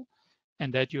available,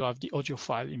 and then you have the audio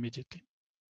file immediately.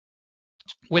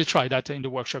 We'll try that in the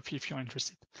workshop if you're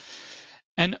interested.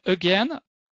 And again,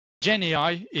 Gen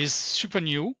AI is super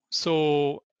new.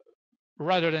 So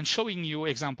rather than showing you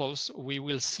examples, we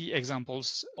will see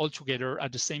examples all together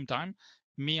at the same time,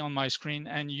 me on my screen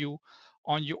and you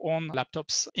on your own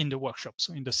laptops in the workshop,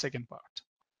 so in the second part.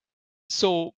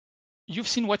 So you've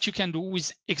seen what you can do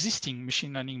with existing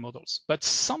machine learning models, but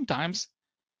sometimes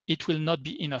it will not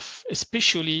be enough,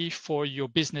 especially for your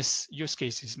business use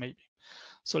cases maybe.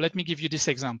 So let me give you this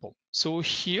example. So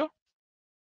here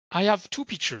I have two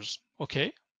pictures,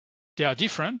 okay? They are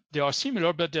different, they are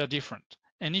similar, but they're different.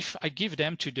 And if I give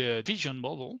them to the vision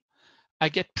model, I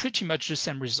get pretty much the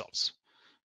same results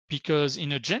because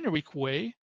in a generic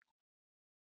way,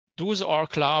 those are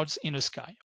clouds in the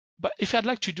sky. But if I'd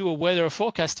like to do a weather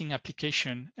forecasting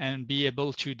application and be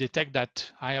able to detect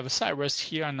that I have a cirrus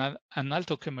here and an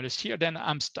altocumulus here, then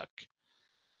I'm stuck.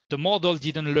 The model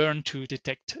didn't learn to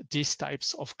detect these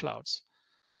types of clouds.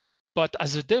 But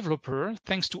as a developer,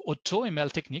 thanks to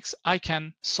AutoML techniques, I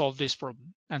can solve this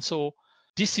problem. And so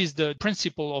this is the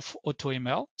principle of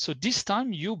AutoML. So this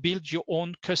time you build your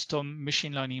own custom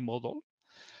machine learning model.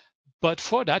 But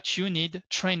for that, you need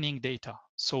training data.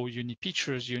 So you need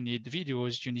pictures, you need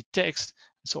videos, you need text,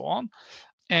 and so on.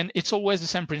 And it's always the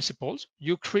same principles.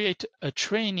 You create a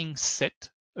training set,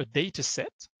 a data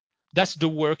set. That's the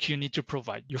work you need to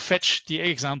provide. You fetch the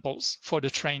examples for the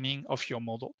training of your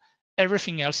model.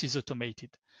 Everything else is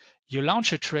automated. You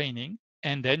launch a training,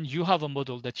 and then you have a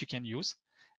model that you can use.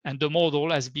 And the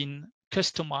model has been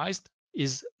customized,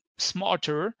 is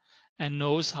smarter, and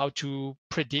knows how to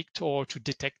predict or to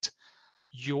detect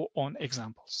your own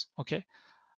examples, okay?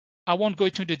 I won't go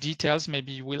into the details,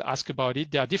 maybe you will ask about it.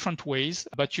 There are different ways,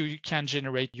 but you can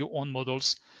generate your own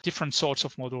models, different sorts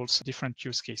of models, different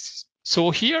use cases.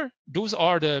 So here, those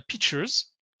are the pictures.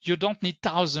 You don't need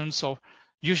thousands of,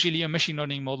 usually a machine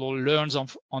learning model learns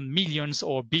on millions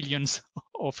or billions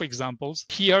of examples.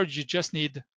 Here, you just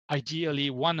need ideally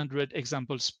 100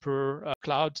 examples per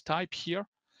cloud type here.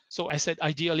 So I said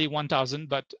ideally 1,000,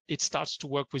 but it starts to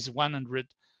work with 100.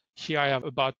 Here I have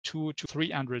about 200 to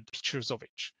 300 pictures of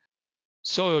each.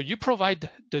 So you provide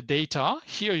the data.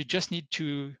 Here you just need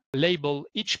to label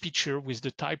each picture with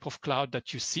the type of cloud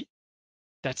that you see.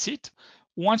 That's it.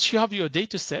 Once you have your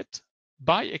data set,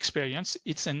 by experience,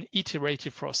 it's an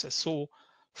iterative process. So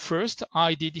first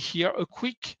I did here a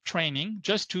quick training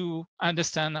just to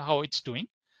understand how it's doing.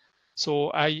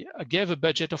 So I gave a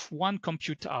budget of 1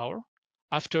 compute hour.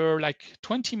 After like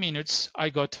 20 minutes, I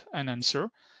got an answer,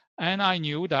 and I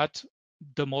knew that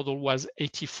the model was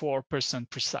 84%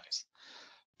 precise.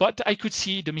 But I could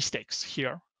see the mistakes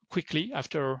here quickly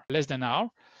after less than an hour.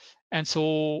 And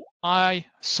so I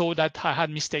saw that I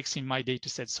had mistakes in my data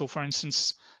set. So for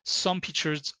instance, some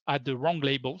pictures had the wrong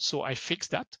label. So I fixed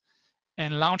that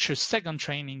and launched a second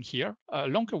training here, a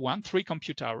longer one, 3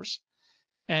 compute hours.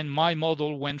 And my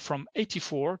model went from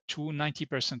 84 to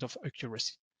 90% of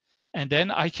accuracy. And then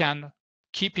I can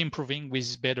keep improving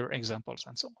with better examples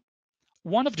and so on.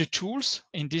 One of the tools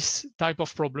in this type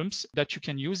of problems that you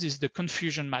can use is the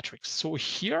confusion matrix. So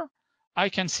here I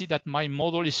can see that my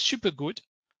model is super good,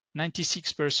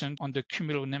 96% on the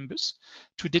cumulonimbus,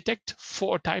 to detect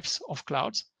 4 types of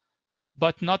clouds,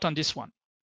 but not on this one.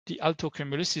 The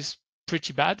altocumulus is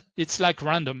pretty bad. It's like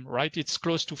random, right? It's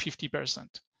close to 50%.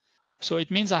 So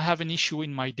it means I have an issue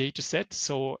in my data set.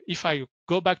 So if I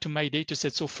go back to my data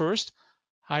set, so first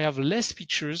I have less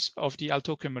pictures of the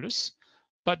altocumulus,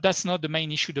 but that's not the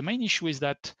main issue. The main issue is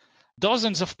that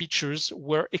dozens of pictures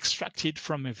were extracted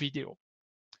from a video.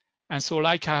 And so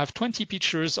like I have 20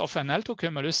 pictures of an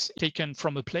altocumulus taken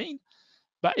from a plane,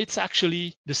 but it's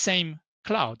actually the same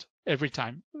cloud every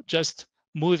time, just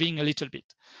moving a little bit.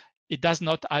 It does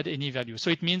not add any value.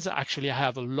 So it means actually I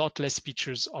have a lot less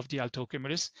pictures of the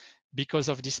altocumulus because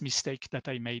of this mistake that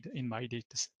I made in my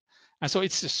dataset. And so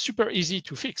it's super easy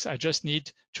to fix. I just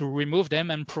need to remove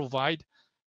them and provide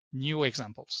new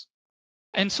examples.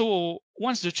 And so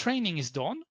once the training is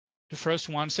done, the first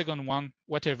one, second one,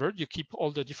 whatever, you keep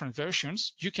all the different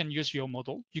versions, you can use your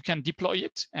model. You can deploy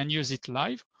it and use it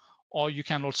live, or you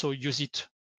can also use it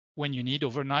when you need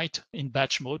overnight in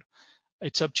batch mode.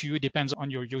 It's up to you, depends on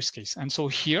your use case. And so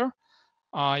here,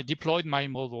 I deployed my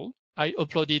model. I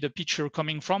uploaded a picture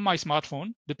coming from my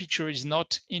smartphone. The picture is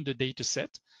not in the data set.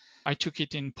 I took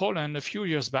it in Poland a few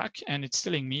years back, and it's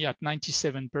telling me at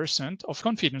 97% of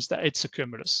confidence that it's a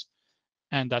cumulus.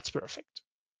 And that's perfect.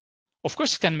 Of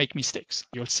course, it can make mistakes.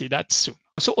 You'll see that soon.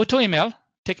 So AutoML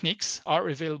techniques are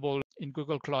available in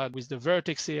Google Cloud with the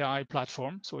Vertex AI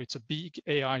platform. So it's a big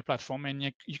AI platform, and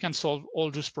you can solve all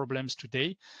those problems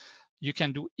today. You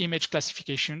can do image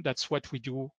classification. That's what we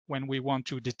do when we want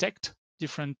to detect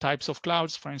different types of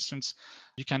clouds. For instance,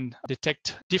 you can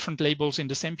detect different labels in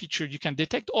the same picture. You can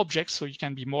detect objects, so you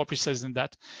can be more precise than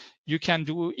that. You can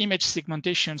do image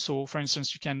segmentation. So for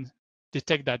instance, you can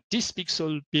detect that this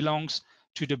pixel belongs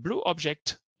to the blue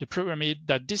object, the pyramid,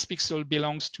 that this pixel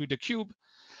belongs to the cube,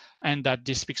 and that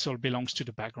this pixel belongs to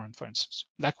the background, for instance.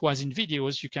 Likewise, in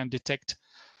videos, you can detect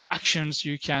actions,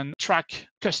 you can track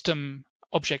custom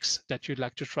objects that you'd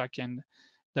like to track and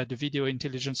that the video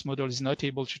intelligence model is not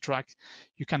able to track.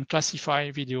 You can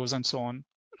classify videos and so on.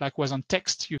 Likewise on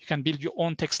text, you can build your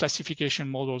own text classification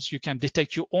models. You can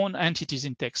detect your own entities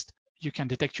in text. You can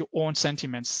detect your own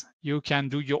sentiments. You can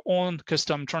do your own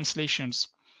custom translations.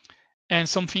 And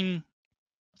something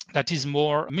that is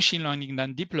more machine learning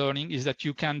than deep learning is that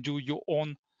you can do your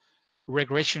own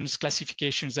regressions,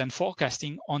 classifications, and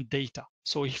forecasting on data.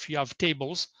 So if you have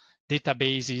tables,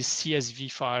 databases,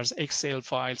 CSV files, Excel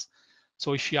files,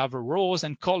 so if you have rows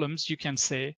and columns, you can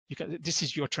say, this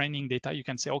is your training data, you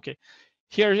can say, okay,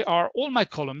 here are all my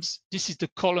columns. This is the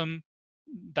column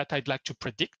that I'd like to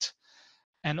predict.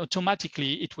 And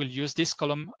automatically it will use this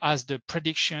column as the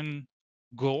prediction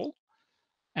goal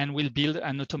and will build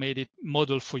an automated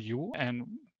model for you, and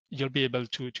you'll be able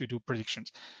to do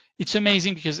predictions. It's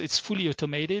amazing because it's fully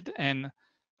automated, and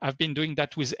I've been doing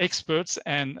that with experts.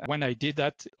 And when I did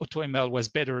that, AutoML was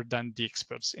better than the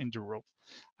experts in the room.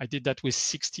 I did that with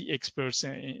 60 experts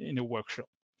in a workshop.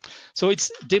 So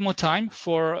it's demo time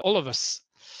for all of us.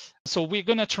 So we're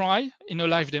going to try in a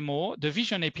live demo the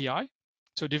Vision API,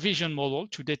 so the vision model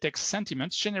to detect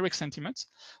sentiments, generic sentiments.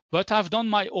 But I've done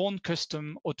my own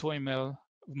custom AutoML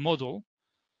model,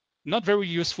 not very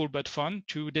useful but fun,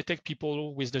 to detect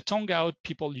people with the tongue out,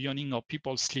 people yawning, or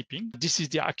people sleeping. This is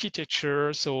the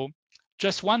architecture. So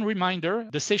just one reminder,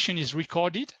 the session is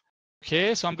recorded.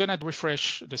 Okay, so I'm going to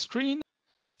refresh the screen.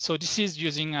 So this is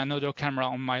using another camera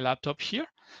on my laptop here.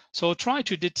 So try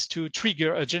to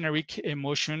trigger a generic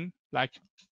emotion like,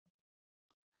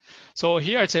 so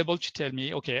here it's able to tell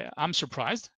me, okay, I'm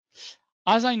surprised.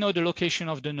 As I know the location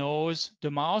of the nose,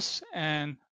 the mouth,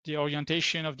 and the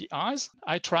orientation of the eyes,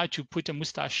 I try to put a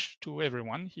mustache to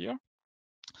everyone here.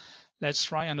 Let's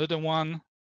try another one.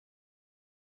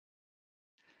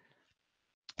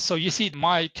 So you see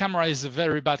my camera is a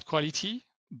very bad quality,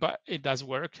 but it does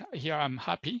work. Here I'm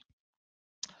happy.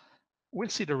 We'll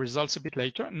see the results a bit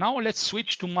later. Now let's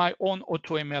switch to my own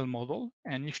AutoML model.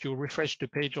 And if you refresh the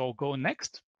page or go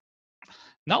next,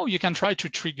 now you can try to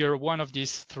trigger one of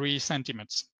these 3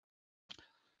 sentiments.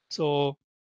 So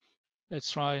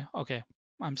let's try, okay,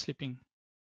 I'm sleeping.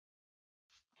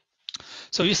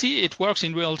 So you see it works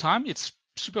in real time. It's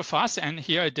super fast. And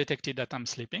here I detected that I'm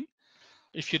sleeping.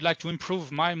 If you'd like to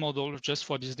improve my model just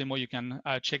for this demo, you can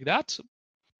check that.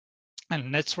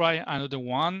 And let's try another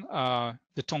one,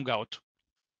 the tongue out.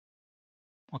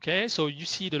 Okay, so you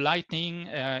see the lightning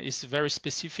is very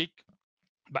specific,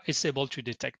 but it's able to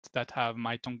detect that I have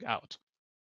my tongue out.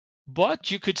 But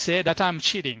you could say that I'm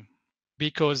cheating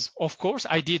because, of course,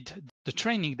 I did the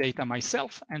training data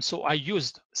myself. And so I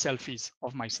used selfies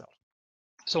of myself.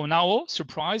 So now,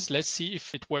 surprise, let's see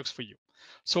if it works for you.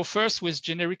 So first with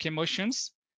generic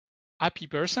emotions, happy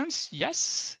persons,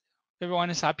 yes, everyone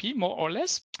is happy, more or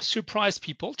less. Surprised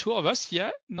people, 2 of us,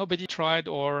 yeah, nobody tried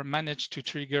or managed to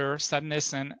trigger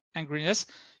sadness and angriness.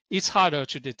 It's harder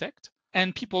to detect.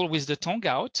 And people with the tongue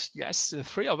out, yes, the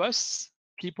 3 of us.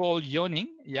 People yawning,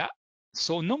 yeah.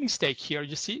 So no mistake here,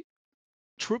 you see,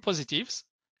 true positives,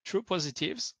 true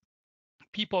positives.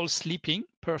 People sleeping,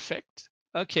 perfect.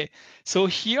 Okay, so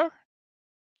here,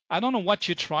 I don't know what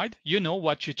you tried. You know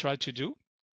what you tried to do.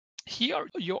 Here,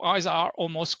 your eyes are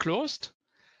almost closed.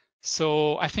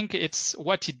 So I think it's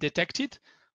what it detected.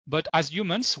 But as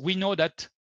humans, we know that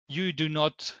you do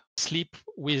not sleep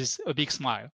with a big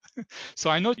smile. So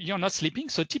I know you're not sleeping.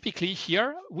 So typically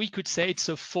here, we could say it's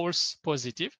a false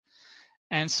positive.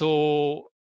 And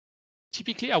so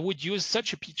typically I would use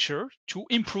such a picture to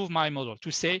improve my model,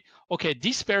 to say, okay,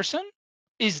 this person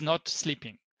is not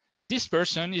sleeping. This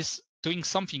person is doing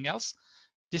something else.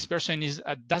 This person is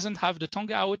doesn't have the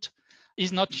tongue out,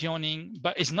 is not yawning,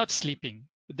 but is not sleeping.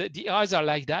 The eyes are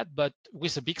like that, but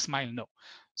with a big smile, no.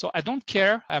 So I don't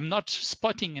care. I'm not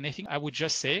spotting anything. I would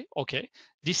just say, okay,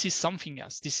 this is something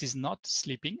else. This is not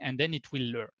sleeping, and then it will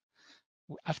learn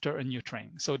after a new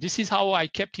training. So this is how I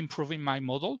kept improving my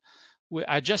model.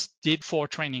 I just did 4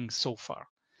 trainings so far.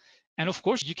 And of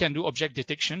course, you can do object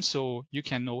detection. So you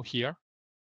can know here,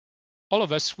 all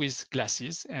of us with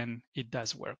glasses, and it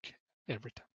does work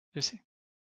every time. You see?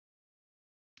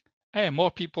 Hey,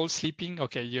 more people sleeping.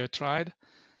 Okay, you tried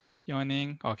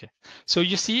yawning. Okay, so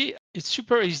you see, it's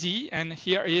super easy. And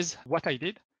here is what I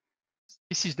did.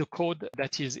 This is the code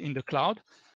that is in the cloud.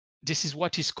 This is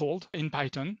what is called in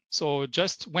Python. So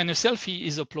just when a selfie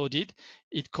is uploaded,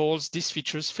 it calls these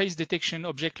features: face detection,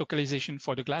 object localization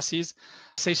for the glasses,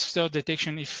 sensor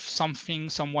detection if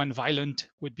someone violent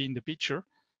would be in the picture.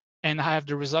 And I have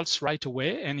the results right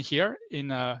away. And here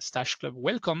in Stash Club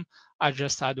Welcome, I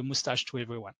just add a mustache to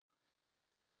everyone.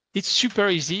 It's super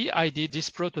easy. I did this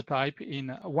prototype in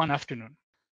 1 afternoon.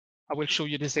 I will show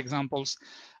you these examples.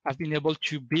 I've been able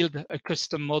to build a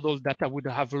custom model that I would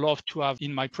have loved to have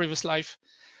in my previous life.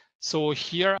 So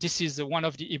here, this is one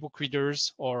of the ebook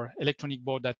readers or electronic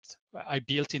board that I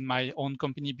built in my own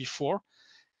company before.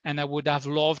 and I would have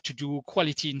loved to do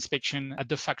quality inspection at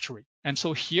the factory. And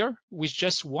so here, with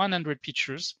just 100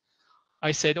 pictures,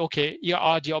 I said, okay, here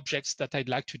are the objects that I'd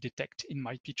like to detect in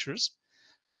my pictures.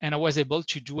 And I was able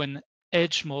to do an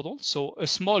edge model, so a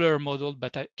smaller model,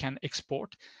 but I can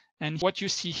export. And what you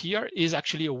see here is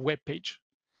actually a web page.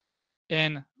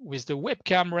 And with the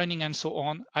webcam running and so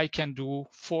on, I can do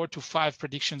 4 to 5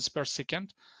 predictions per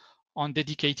second. On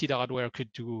dedicated hardware, I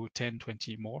could do 10,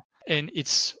 20 more. And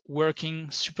it's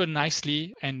working super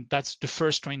nicely. And that's the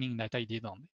first training that I did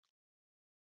on it.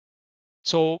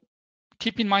 So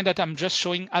keep in mind that I'm just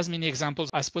showing as many examples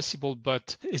as possible,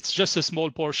 but it's just a small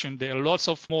portion. There are lots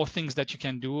of more things that you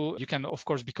can do. You can, of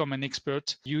course, become an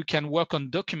expert. You can work on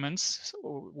documents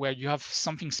where you have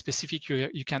something specific.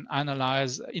 You can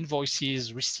analyze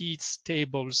invoices, receipts,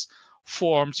 tables,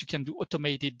 forms. You can do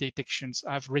automated detections.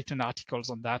 I've written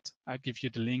articles on that. I'll give you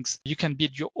the links. You can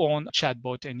build your own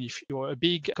chatbot. And if you're a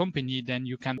big company, then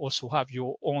you can also have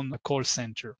your own call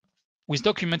center. With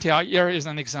document AI, here is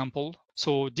an example.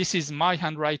 So this is my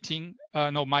handwriting,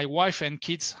 my wife and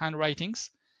kids' handwritings.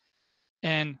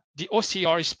 And the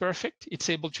OCR is perfect. It's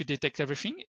able to detect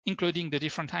everything, including the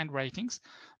different handwritings,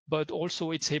 but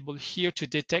also it's able here to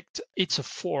detect it's a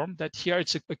form that here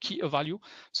it's a key value.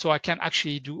 So I can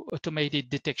actually do automated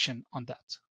detection on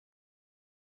that.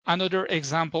 Another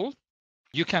example,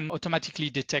 you can automatically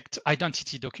detect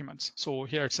identity documents. So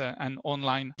here it's an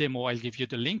online demo. I'll give you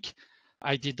the link.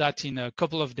 I did that in a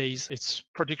couple of days. It's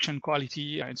production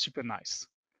quality and super nice.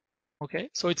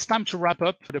 Okay, so it's time to wrap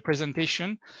up the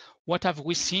presentation. What have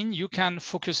we seen? You can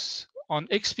focus on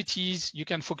expertise, you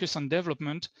can focus on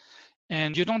development,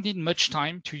 and you don't need much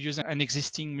time to use an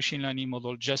existing machine learning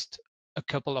model, just a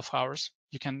couple of hours.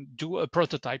 You can do a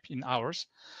prototype in hours.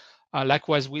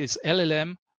 Likewise with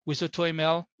LLM, with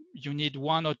AutoML, you need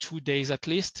 1 or 2 days at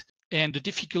least. And the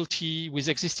difficulty with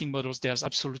existing models, there's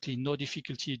absolutely no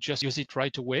difficulty, just use it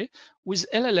right away. With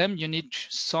LLM, you need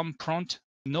some prompt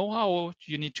know-how.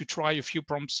 You need to try a few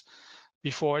prompts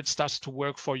before it starts to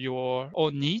work for your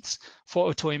own needs.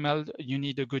 For AutoML, you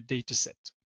need a good data set.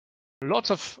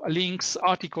 Lots of links,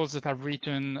 articles that I've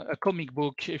written, a comic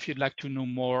book if you'd like to know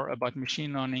more about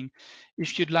machine learning.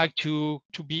 If you'd like to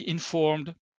be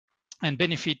informed and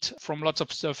benefit from lots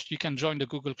of stuff, you can join the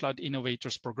Google Cloud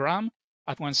Innovators Program.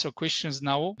 I'll answer questions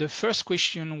now. The first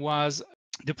question was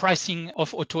the pricing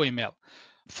of AutoML.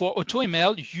 For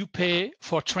AutoML, you pay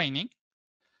for training.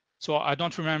 So I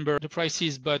don't remember the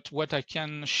prices, but what I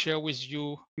can share with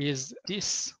you is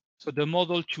this. So the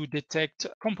model to detect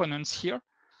components here,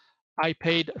 I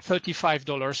paid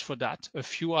 $35 for that, a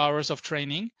few hours of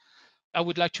training. I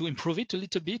would like to improve it a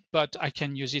little bit, but I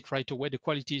can use it right away. The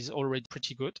quality is already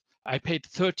pretty good. I paid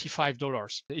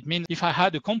 $35. It means if I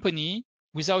had a company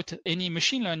without any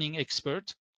machine learning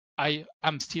expert, I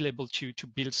am still able to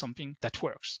build something that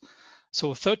works.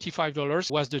 So $35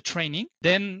 was the training.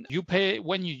 Then you pay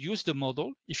when you use the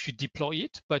model, if you deploy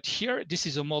it. But here, this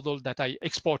is a model that I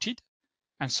exported.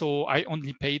 And so I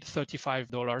only paid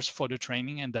 $35 for the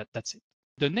training, and that's it.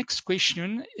 The next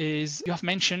question is, you have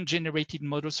mentioned generated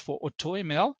models for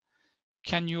AutoML.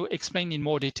 Can you explain in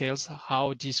more details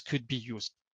how this could be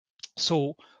used?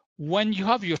 So when you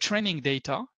have your training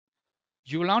data,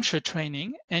 you launch a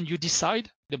training and you decide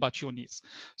about your needs.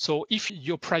 So if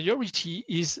your priority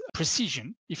is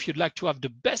precision, if you'd like to have the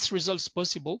best results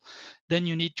possible, then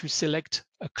you need to select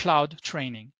a cloud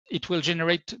training. It will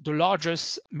generate the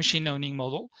largest machine learning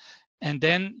model, and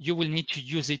then you will need to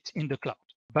use it in the cloud.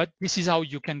 But this is how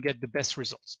you can get the best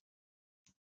results.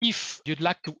 If you'd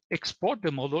like to export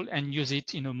the model and use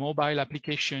it in a mobile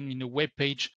application, in a web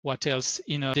page, what else,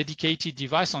 in a dedicated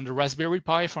device on the Raspberry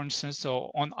Pi, for instance,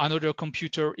 or on another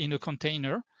computer in a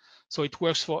container, so it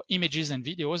works for images and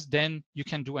videos, then you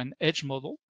can do an edge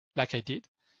model like I did,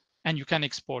 and you can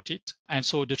export it. And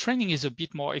so the training is a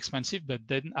bit more expensive, but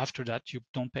then after that, you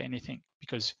don't pay anything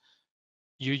because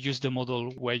you use the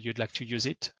model where you'd like to use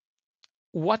it.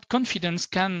 What confidence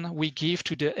can we give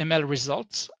to the ML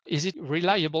results? Is it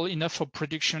reliable enough for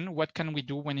prediction? What can we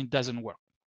do when it doesn't work?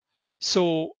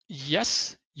 So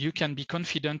yes, you can be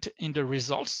confident in the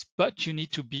results, but you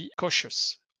need to be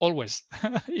cautious always,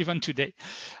 even today.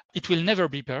 It will never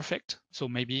be perfect. So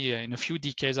maybe in a few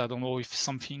decades, I don't know if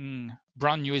something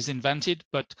brand new is invented,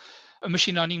 but a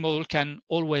machine learning model can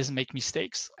always make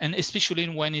mistakes. And especially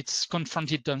when it's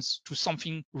confronted to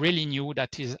something really new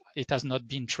that it has not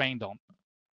been trained on.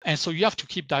 And so you have to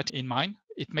keep that in mind.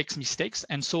 It makes mistakes.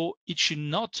 And so it should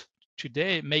not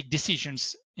today make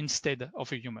decisions instead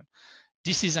of a human.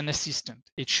 This is an assistant.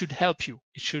 It should help you.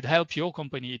 It should help your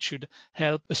company. It should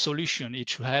help a solution. It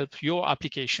should help your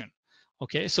application.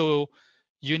 Okay, so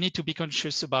You need to be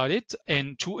conscious about it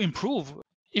and to improve.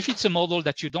 If it's a model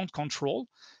that you don't control,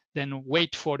 then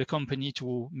wait for the company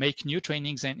to make new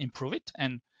trainings and improve it.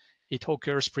 And it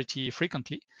occurs pretty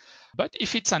frequently. But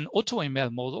if it's an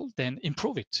AutoML model, then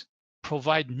improve it.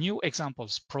 Provide new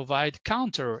examples, provide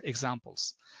counter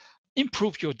examples.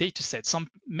 Improve your data set.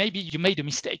 Maybe you made a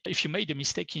mistake. If you made a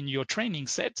mistake in your training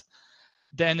set,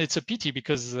 then it's a pity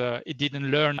because it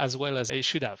didn't learn as well as it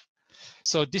should have.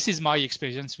 So this is my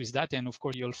experience with that. And of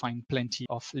course, you'll find plenty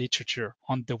of literature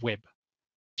on the web.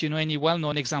 Do you know any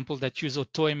well-known example that use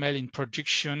AutoML in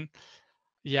production?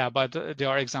 Yeah, but there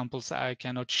are examples I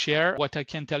cannot share. What I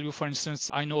can tell you, for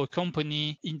instance, I know a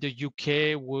company in the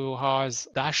UK who has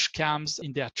dash cams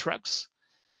in their trucks,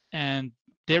 and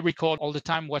they record all the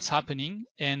time what's happening.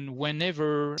 And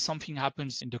whenever something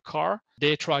happens in the car,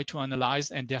 they try to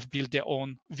analyze, and they have built their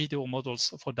own video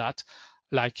models for that.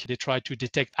 Like they try to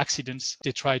detect accidents.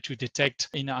 They try to detect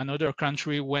in another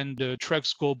country when the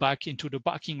trucks go back into the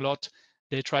parking lot,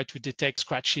 they try to detect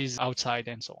scratches outside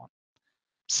and so on.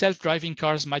 Self-driving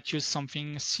cars might use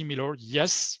something similar,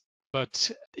 yes, but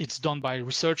it's done by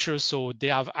researchers, so they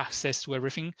have access to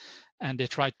everything, and they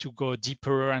try to go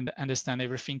deeper and understand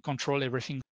everything, control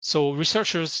everything. So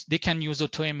researchers, they can use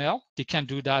AutoML. They can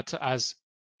do that as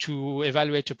to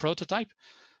evaluate a prototype,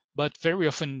 but very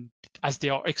often, as they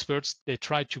are experts, they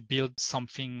try to build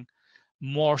something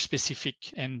more specific,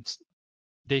 and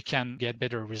they can get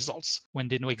better results when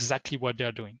they know exactly what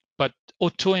they're doing. But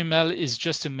AutoML is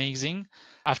just amazing.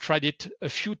 I've tried it a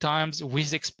few times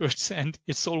with experts, and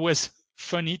it's always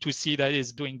funny to see that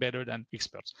it's doing better than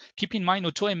experts. Keep in mind,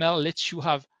 AutoML lets you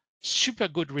have super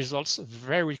good results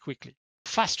very quickly,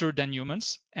 faster than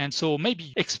humans. And so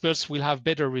maybe experts will have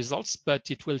better results, but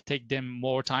it will take them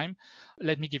more time.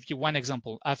 Let me give you one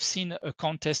example. I've seen a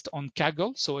contest on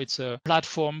Kaggle. So it's a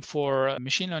platform for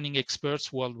machine learning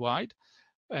experts worldwide.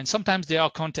 And sometimes there are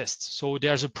contests. So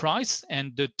there's a prize,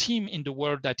 and the team in the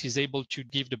world that is able to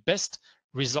give the best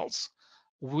results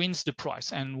wins the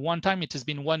prize. And one time it has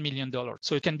been $1 million.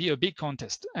 So it can be a big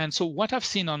contest. And so what I've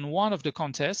seen on one of the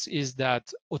contests is that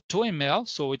AutoML,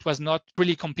 so it was not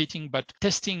really competing, but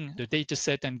testing the data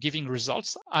set and giving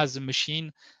results as a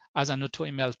machine, as an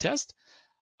AutoML test.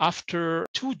 After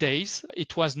 2 days,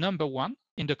 it was number one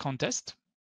in the contest.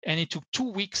 And it took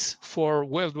 2 weeks for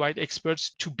worldwide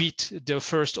experts to beat the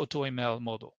first AutoML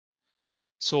model.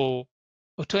 So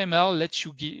AutoML lets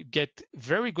you get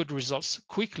very good results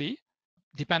quickly,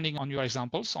 depending on your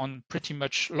examples, on pretty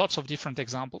much lots of different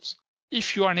examples.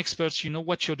 If you are an expert, you know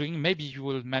what you're doing, maybe you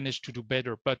will manage to do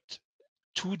better. But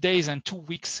 2 days and 2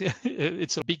 weeks,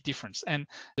 it's a big difference. And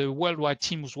the worldwide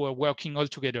teams were working all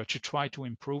together to try to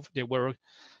improve. They were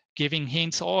giving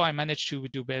hints, oh, I managed to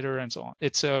do better, and so on.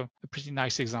 It's a pretty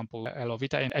nice example. I love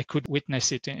it, and I could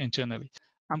witness it internally.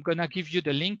 I'm gonna give you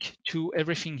the link to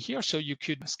everything here, so you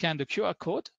could scan the QR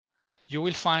code. You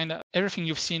will find everything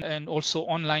you've seen, and also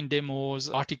online demos,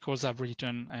 articles I've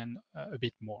written, and a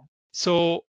bit more.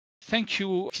 So thank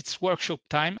you. It's workshop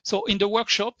time. So in the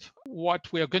workshop,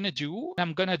 what we're gonna do,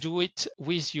 I'm gonna do it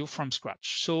with you from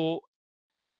scratch. So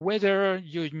whether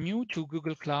you're new to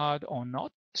Google Cloud or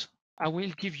not, I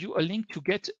will give you a link to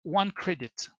get 1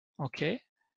 credit, okay?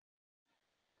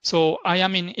 So I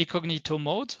am in incognito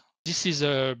mode. This is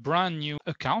a brand new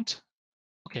account.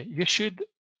 Okay, you should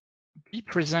be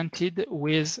presented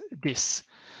with this.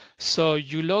 So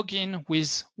you log in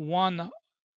with one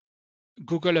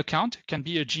Google account, it can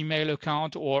be a Gmail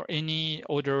account or any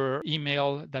other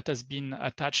email that has been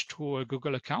attached to a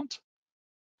Google account.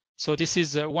 So this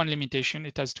is one limitation,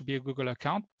 it has to be a Google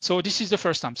account. So this is the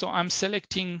first time. So I'm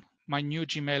selecting my new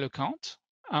Gmail account.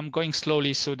 I'm going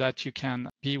slowly so that you can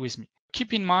be with me.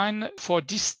 Keep in mind, for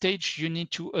this stage, you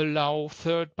need to allow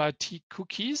third-party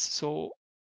cookies. So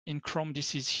in Chrome,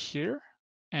 this is here,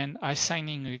 and I sign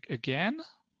in again.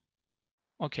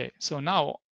 Okay, so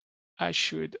now I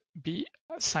should be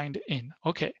signed in.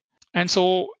 Okay, and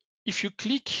so if you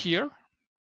click here,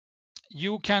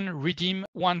 you can redeem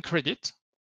 1 credit.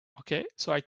 Okay,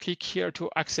 so I click here to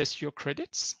access your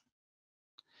credits.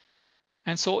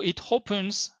 And so it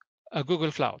opens a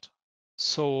Google Cloud.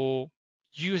 So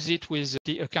use it with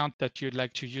the account that you'd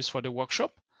like to use for the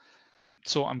workshop.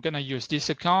 So I'm gonna use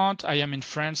this account. I am in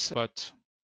France, but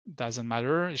doesn't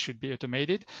matter, it should be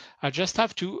automated. I just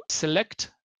have to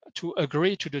select to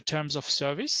agree to the terms of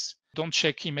service. Don't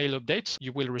check email updates,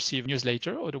 you will receive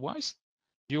newsletter otherwise.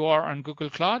 You are on Google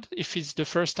Cloud. If it's the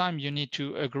first time, you need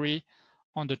to agree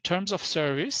on the terms of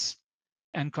service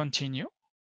and continue.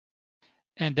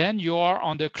 And then you are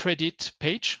on the credit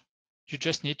page. You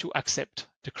just need to accept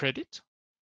the credit.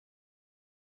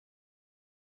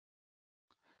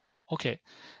 Okay,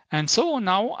 And so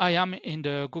now I am in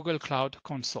the Google Cloud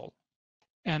Console.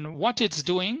 And what it's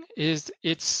doing is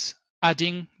it's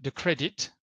adding the credit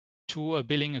to a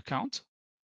billing account.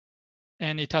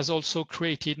 And it has also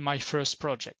created my first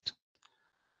project.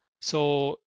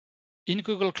 So in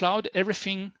Google Cloud,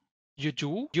 everything you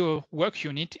do, your work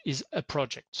unit is a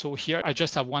project. So here I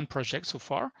just have one project so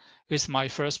far. It's my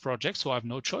first project, so I have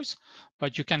no choice.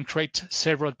 But you can create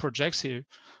several projects.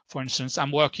 For instance,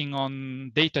 I'm working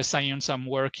on data science. I'm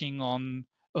working on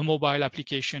a mobile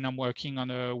application. I'm working on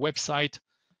a website.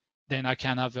 Then I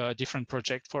can have a different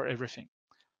project for everything.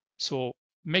 So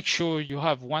make sure you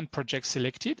have one project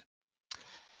selected.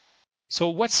 So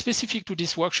what's specific to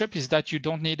this workshop is that you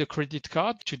don't need a credit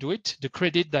card to do it. The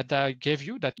credit that I gave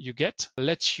you, that you get,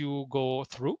 lets you go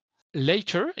through.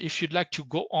 Later, if you'd like to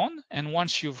go on, and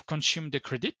once you've consumed the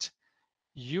credit,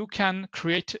 you can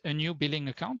create a new billing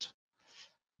account.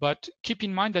 But keep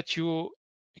in mind that you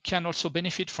can also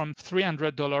benefit from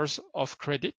 $300 of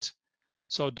credit.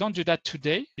 So don't do that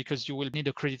today because you will need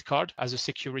a credit card as a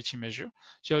security measure.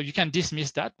 So you can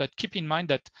dismiss that, but keep in mind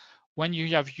that when you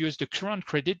have used the current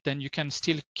credit, then you can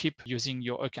still keep using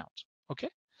your account, okay?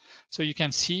 So you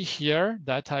can see here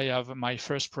that I have my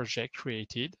first project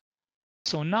created.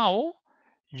 So now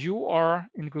you are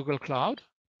in Google Cloud,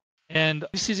 and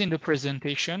this is in the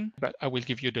presentation, but I will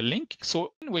give you the link.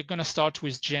 So we're gonna start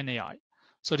with GenAI.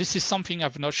 So this is something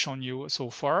I've not shown you so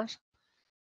far.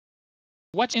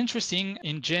 What's interesting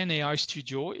in GenAI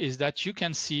Studio is that you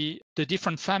can see the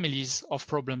different families of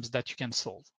problems that you can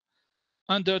solve.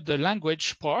 Under the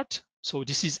language part, so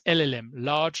this is LLM,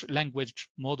 large language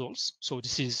models. So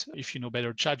this is, if you know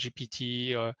better,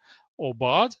 ChatGPT or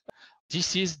Bard.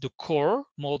 This is the core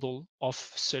model of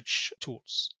such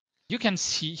tools. You can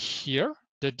see here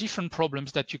the different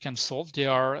problems that you can solve. They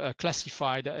are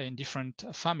classified in different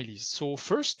families. So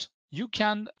first, you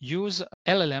can use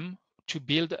LLM to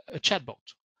build a chatbot.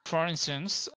 For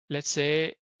instance, let's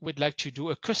say we'd like to do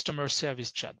a customer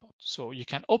service chatbot. So you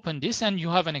can open this and you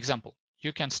have an example.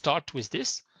 You can start with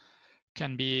this,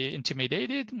 can be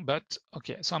intimidated, but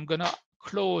okay. So I'm gonna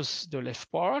close the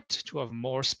left part to have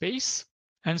more space.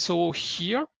 And so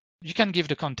here you can give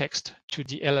the context to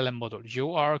the LLM model.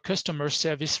 You are a customer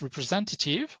service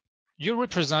representative. You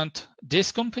represent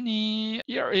this company.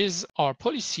 Here is our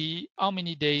policy. How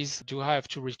many days do I have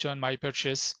to return my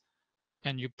purchase?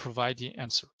 And you provide the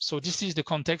answer. So this is the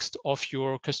context of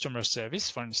your customer service,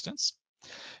 for instance.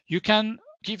 You can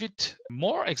give it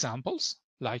more examples,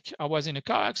 like I was in a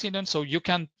car accident, so you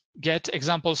can get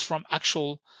examples from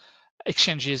actual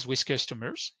exchanges with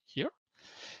customers here.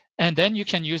 And then you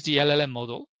can use the LLM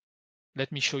model.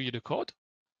 Let me show you the code.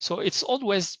 So it's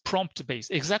always prompt-based,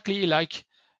 exactly like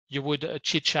you would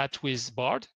chit chat with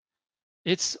Bard.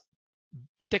 It's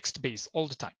text-based all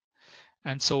the time.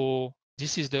 And so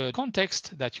this is the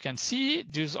context that you can see.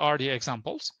 These are the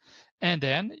examples. And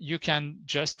then you can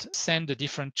just send the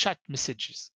different chat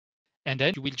messages. And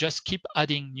then you will just keep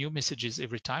adding new messages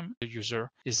every time the user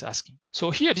is asking.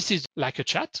 So here, this is like a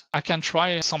chat. I can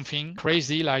try something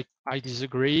crazy like I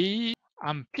disagree,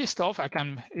 I'm pissed off. I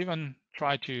can even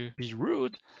try to be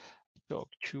rude, talk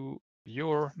to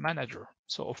your manager.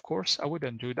 So of course I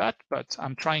wouldn't do that, but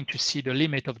I'm trying to see the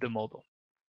limit of the model.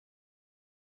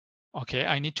 Okay,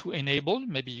 I need to enable,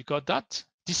 maybe you got that.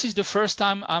 This is the first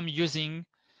time I'm using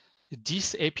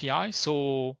this API.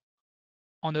 So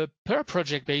on a per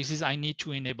project basis, I need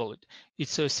to enable it.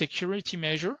 It's a security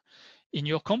measure. In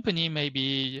your company,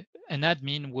 maybe an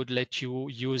admin would let you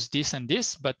use this and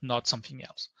this, but not something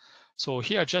else. So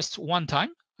here, just one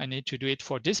time, I need to do it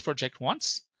for this project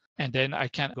once, and then I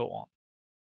can go on.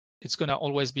 It's gonna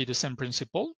always be the same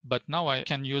principle, but now I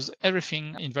can use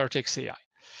everything in Vertex AI.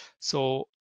 So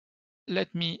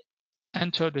let me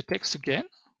enter the text again.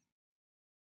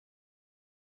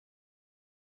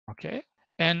 Okay.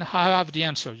 And I have the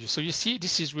answer. So you see,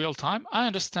 this is real time. I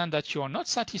understand that you are not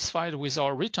satisfied with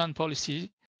our return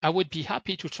policy. I would be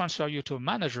happy to transfer you to a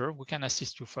manager who can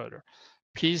assist you further.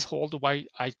 Please hold while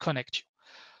I connect you.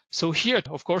 So here,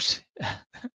 of course,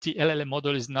 the LLM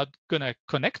model is not going to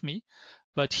connect me,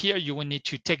 but here you will need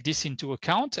to take this into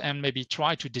account and maybe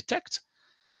try to detect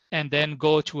and then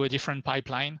go to a different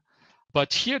pipeline.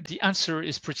 But here the answer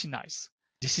is pretty nice.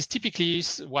 This is typically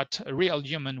what a real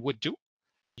human would do.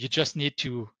 You just need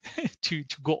to, to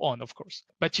go on, of course.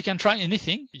 But you can try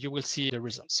anything, you will see the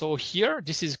results. So here,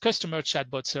 this is customer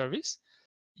chatbot service.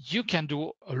 You can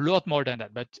do a lot more than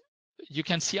that, but you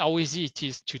can see how easy it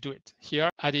is to do it. Here,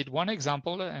 I did one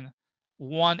example and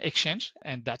one exchange,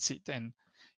 and that's it. And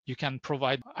you can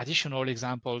provide additional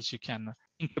examples. You can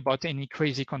think about any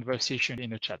crazy conversation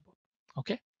in a chatbot,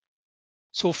 okay?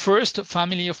 So first, a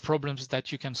family of problems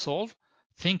that you can solve.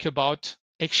 Think about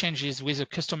exchanges with a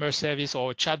customer service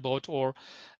or a chatbot or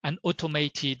an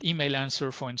automated email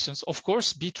answer, for instance. Of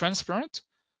course, be transparent.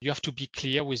 You have to be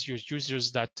clear with your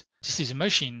users that this is a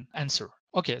machine answer.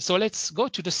 Okay, so let's go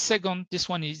to the second. This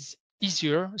one is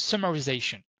easier,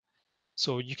 summarization.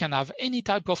 So you can have any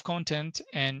type of content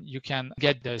and you can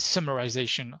get the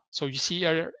summarization. So you see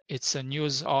here, it's a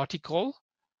news article.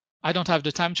 I don't have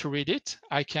the time to read it.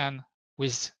 I can,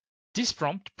 with this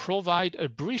prompt, provide a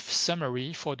brief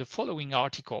summary for the following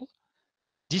article.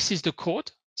 This is the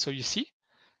code. So you see,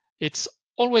 it's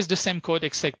always the same code,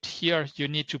 except here you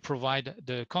need to provide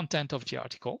the content of the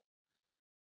article.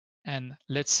 And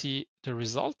let's see the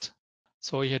result.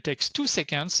 So here it takes 2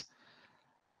 seconds.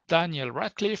 Daniel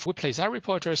Radcliffe, who plays Harry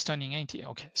Potter, turning 80.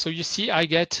 Okay, so you see I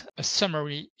get a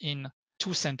summary in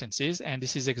 2 sentences, and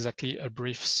this is exactly a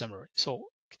brief summary. So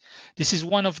this is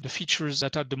one of the features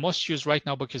that are the most used right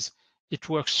now because it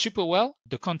works super well.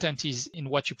 The content is in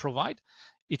what you provide.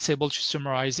 It's able to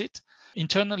summarize it.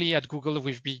 Internally at Google,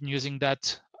 we've been using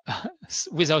that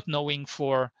without knowing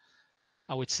for,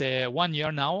 I would say, 1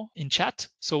 year now in chat.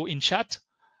 So in chat,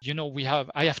 you know,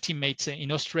 I have teammates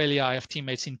in Australia, I have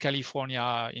teammates in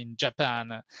California, in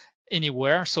Japan,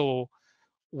 anywhere. So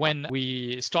when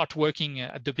we start working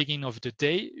at the beginning of the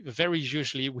day, very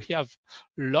usually we have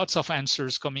lots of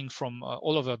answers coming from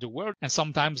all over the world. And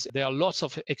sometimes there are lots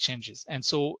of exchanges. And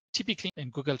so typically in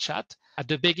Google Chat, at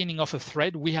the beginning of a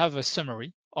thread, we have a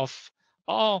summary of,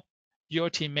 oh,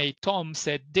 your teammate Tom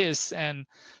said this. And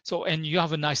you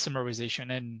have a nice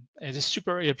summarization. And it is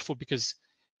super helpful because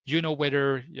you know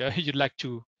whether you'd like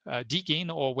to dig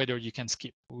in or whether you can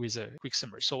skip with a quick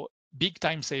summary. So big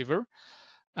time saver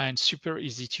and super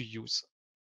easy to use.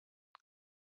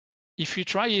 If you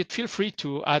try it, feel free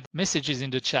to add messages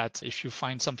in the chat if you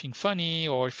find something funny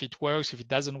or if it works, if it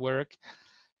doesn't work.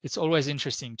 It's always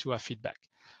interesting to have feedback.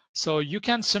 So you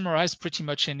can summarize pretty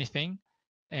much anything,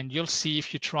 and you'll see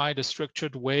if you try the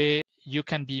structured way, you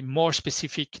can be more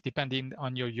specific depending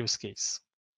on your use case.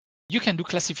 You can do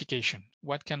classification.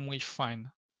 What can we find?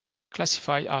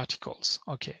 Classify articles.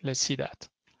 Okay, let's see that.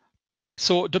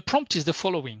 So the prompt is the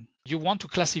following. You want to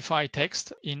classify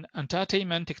text in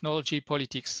entertainment, technology,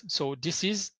 politics. So this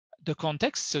is the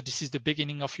context. So this is the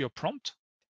beginning of your prompt.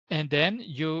 And then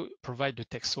you provide the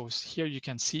text. So here you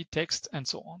can see text and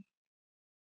so on.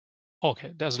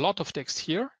 Okay, there's a lot of text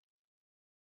here.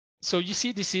 So you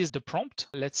see this is the prompt.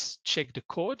 Let's check the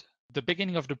code. The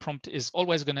beginning of the prompt is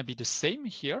always going to be the same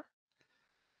here.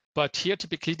 But here,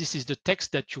 typically, this is the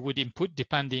text that you would input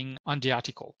depending on the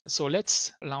article. So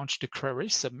let's launch the query,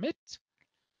 submit.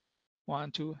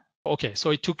 1, 2. Okay,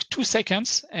 so it took 2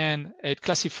 seconds and it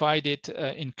classified it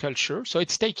in culture. So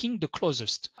it's taking the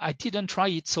closest. I didn't try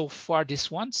it so far,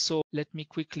 this one. So let me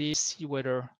quickly see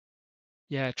whether,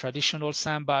 yeah, traditional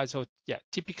samba. So yeah,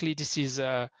 typically this is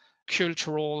a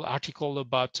cultural article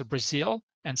about Brazil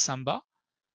and samba.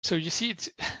 So you see,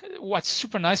 what's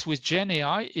super nice with Gen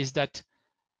AI is that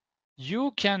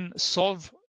you can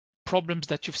solve problems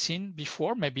that you've seen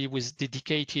before, maybe with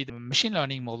dedicated machine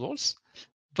learning models.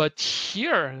 But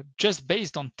here, just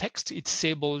based on text, it's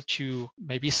able to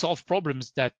maybe solve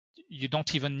problems that you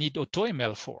don't even need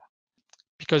AutoML for.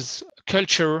 Because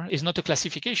culture is not a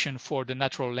classification for the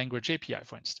natural language API,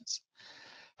 for instance.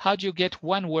 How do you get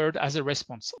one word as a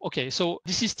response? Okay, so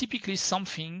this is typically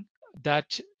something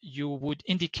that you would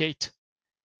indicate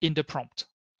in the prompt.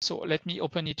 So let me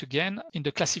open it again in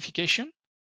the classification.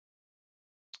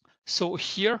 So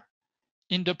here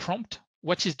in the prompt,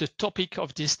 what is the topic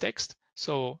of this text?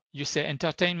 So you say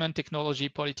entertainment, technology,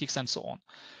 politics, and so on.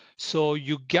 So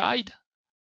you guide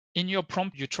in your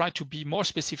prompt, you try to be more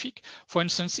specific. For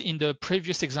instance, in the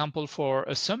previous example for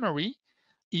a summary,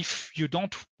 if you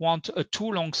don't want a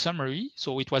too long summary,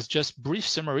 so it was just brief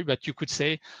summary, but you could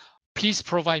say, please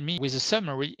provide me with a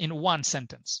summary in 1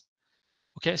 sentence.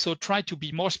 Okay, so try to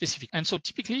be more specific. And so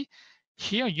typically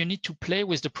here you need to play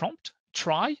with the prompt,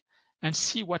 try and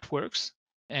see what works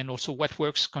and also what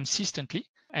works consistently.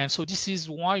 And so this is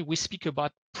why we speak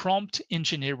about prompt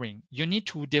engineering. You need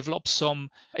to develop some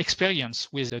experience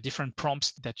with the different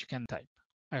prompts that you can type.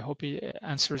 I hope it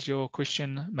answers your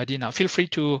question, Madina. Feel free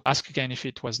to ask again if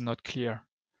it was not clear.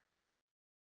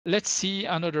 Let's see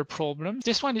another problem.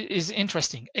 This one is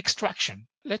interesting, extraction.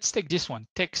 Let's take this one,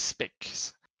 text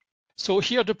specs. So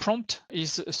here the prompt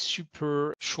is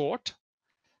super short.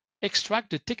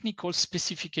 Extract the technical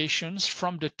specifications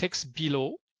from the text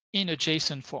below in a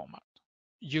JSON format.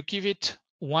 You give it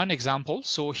one example.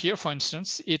 So here, for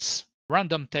instance, it's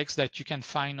random text that you can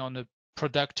find on a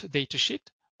product datasheet,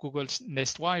 Google's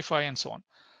Nest Wi-Fi, and so on.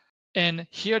 And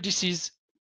here, this is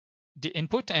the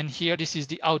input, and here this is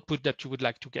the output that you would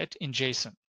like to get in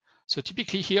JSON. So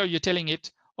typically here you're telling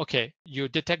it, okay, you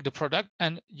detect the product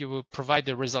and you will provide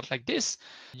the result like this.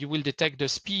 You will detect the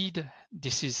speed.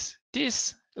 This is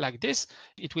this, like this.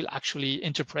 It will actually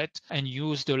interpret and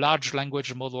use the large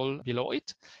language model below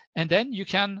it. And then you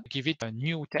can give it a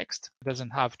new text. It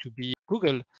doesn't have to be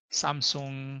Google,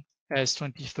 Samsung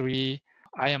S23.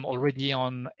 I am already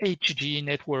on HG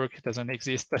network. It doesn't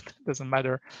exist, but it doesn't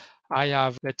matter. I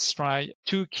have, let's try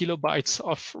 2 kilobytes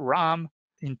of RAM,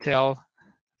 Intel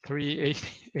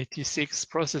 386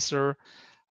 processor.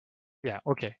 Yeah,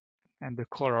 okay. And the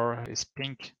color is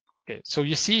pink. Okay, so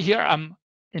you see here, I'm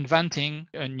inventing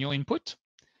a new input.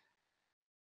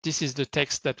 This is the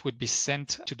text that would be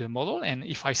sent to the model. And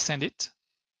if I send it,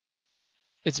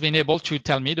 it's been able to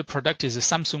tell me the product is a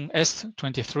Samsung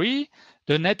S23.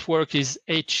 The network is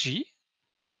HG.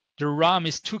 The RAM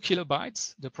is 2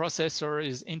 kilobytes. The processor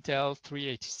is Intel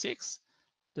 386.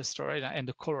 The storage and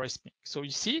the color is pink. So you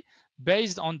see,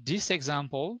 based on this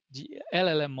example, the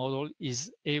LLM model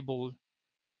is able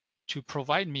to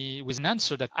provide me with an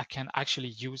answer that I can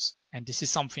actually use. And this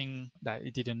is something that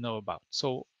it didn't know about.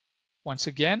 So once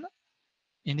again,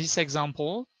 in this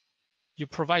example, you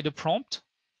provide a prompt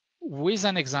with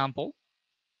an example,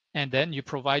 and then you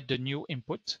provide the new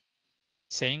input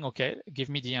saying, okay, give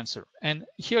me the answer. And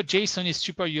here JSON is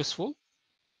super useful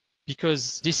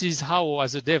because this is how,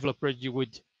 as a developer, you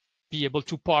would be able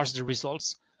to parse the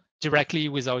results directly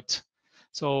without.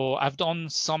 So I've done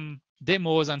some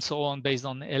demos and so on based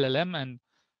on LLM, and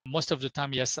most of the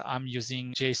time, yes, I'm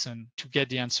using JSON to get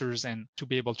the answers and to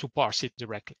be able to parse it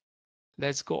directly.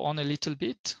 Let's go on a little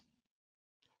bit.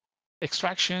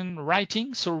 Extraction,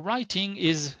 writing. So writing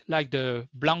is like the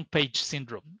blank page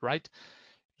syndrome, right?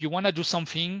 You want to do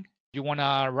something, you want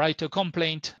to write a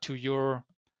complaint to your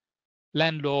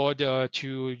landlord,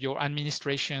 to your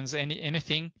administrations,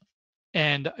 anything,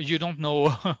 and you don't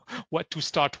know what to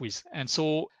start with. And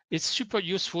so it's super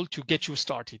useful to get you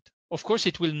started. Of course,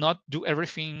 it will not do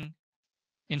everything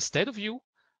instead of you,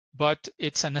 but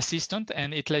it's an assistant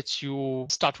and it lets you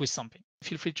start with something.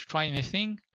 Feel free to try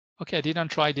anything. Okay, I didn't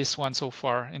try this one so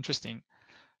far. Interesting.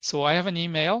 So I have an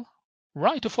email.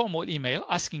 Write a formal email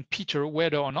asking Peter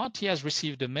whether or not he has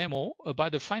received a memo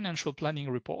about the financial planning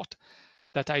report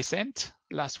that I sent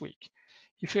last week.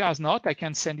 If he has not, I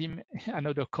can send him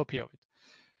another copy of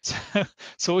it.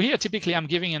 So here, typically, I'm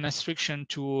giving an instruction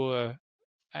to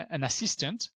an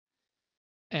assistant.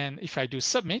 And if I do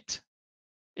submit,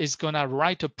 it's going to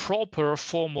write a proper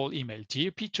formal email.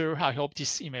 Dear Peter, I hope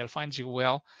this email finds you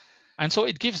well. And so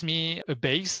it gives me a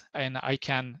base and I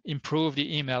can improve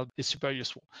the email. It's super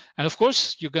useful. And of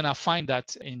course, you're going to find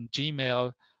that in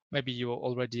Gmail. Maybe you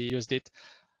already used it.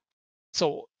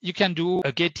 So you can do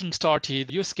a getting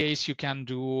started use case. You can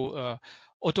do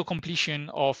auto completion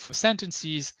of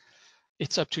sentences.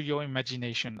 It's up to your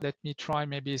imagination. Let me try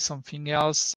maybe something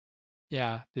else.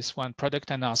 Yeah, this one,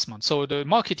 product announcement. So the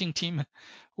marketing team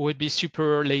would be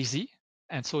super lazy.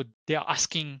 And so they're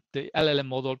asking the LLM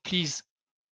model, please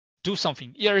do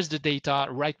something. Here is the data,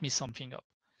 write me something up.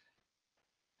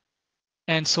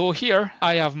 And so here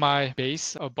I have my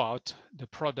base about the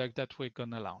product that we're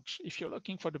gonna launch. If you're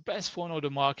looking for the best phone on the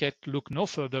market, look no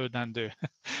further than the,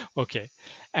 okay.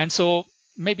 And so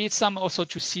maybe it's some also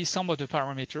to see some of the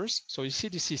parameters. So you see,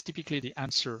 this is typically the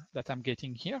answer that I'm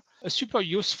getting here. A super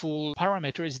useful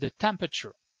parameter is the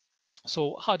temperature.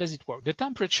 So how does it work? The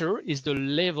temperature is the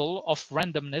level of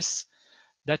randomness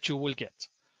that you will get.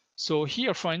 So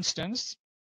here, for instance,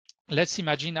 let's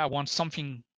imagine I want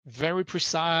something very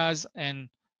precise and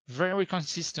very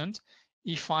consistent.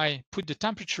 If I put the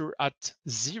temperature at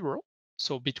 0,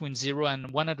 so between 0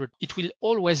 and 100, it will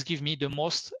always give me the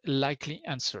most likely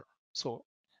answer. So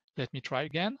let me try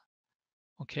again.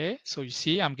 Okay, so you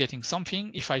see I'm getting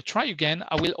something. If I try again,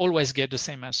 I will always get the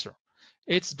same answer.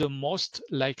 It's the most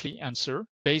likely answer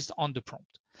based on the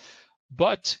prompt.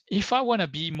 But if I want to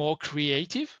be more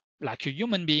creative, like a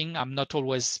human being, I'm not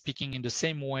always speaking in the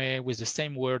same way with the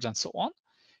same words and so on.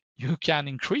 You can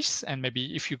increase, and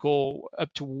maybe if you go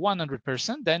up to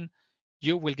 100%, then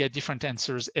you will get different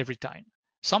answers every time.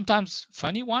 Sometimes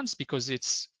funny ones because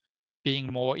it's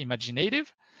being more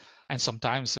imaginative, and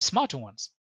sometimes smarter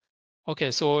ones. Okay,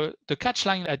 so the catch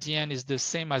line at the end is the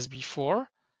same as before.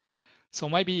 So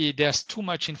maybe there's too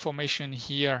much information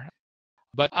here.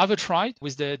 But I've tried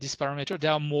with this parameter.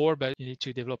 There are more, but you need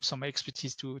to develop some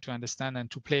expertise to understand and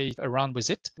to play around with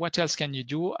it. What else can you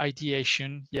do?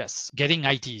 Ideation, yes, getting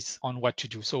ideas on what to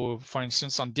do. So for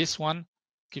instance, on this one,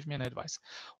 give me an advice.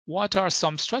 What are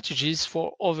some strategies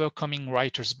for overcoming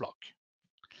writer's block?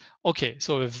 Okay,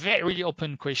 so a very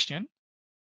open question.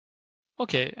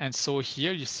 Okay, and so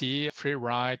here you see free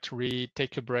write, read,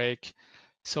 take a break.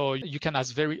 So you can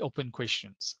ask very open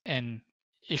questions. And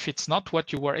if it's not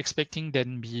what you were expecting,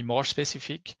 then be more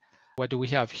specific. What do we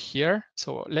have here?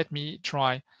 So let me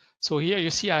try. So here you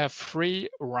see I have free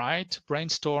write,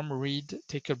 brainstorm, read,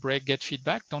 take a break, get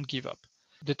feedback, don't give up.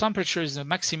 The temperature is the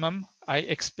maximum. I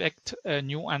expect a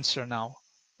new answer now,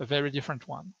 a very different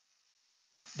one.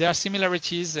 There are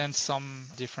similarities and some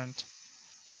different.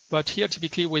 But here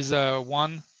typically with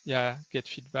one, yeah, get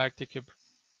feedback, take a,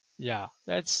 yeah,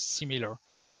 that's similar.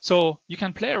 So you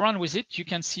can play around with it. You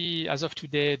can see as of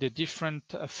today the different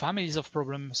families of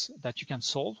problems that you can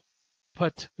solve.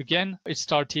 But again, it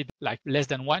started like less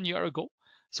than 1 year ago.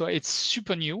 So it's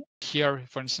super new. Here,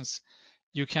 for instance,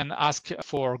 you can ask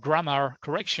for grammar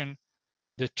correction.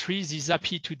 The trees is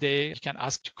happy today. You can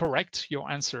ask to correct your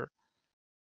answer.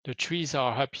 The trees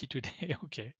are happy today.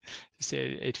 Okay,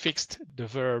 say it fixed the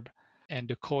verb, and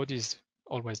the code is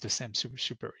always the same,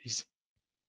 super easy.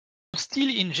 Still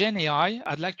in Gen AI,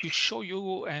 I'd like to show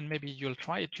you, and maybe you'll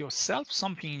try it yourself,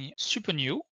 something super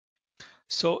new.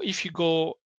 So if you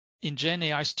go in Gen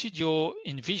AI Studio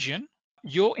in Vision,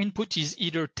 your input is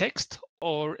either text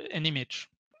or an image.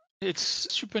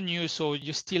 It's super new, so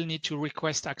you still need to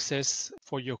request access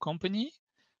for your company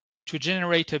to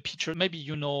generate a picture. Maybe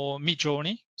you know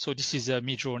Midjourney. So this is a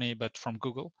Midjourney, but from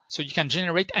Google. So you can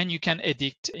generate and you can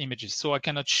edit images. So I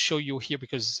cannot show you here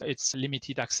because it's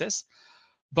limited access,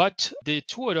 but the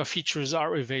two other features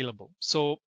are available.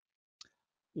 So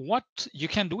what you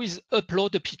can do is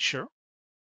upload a picture.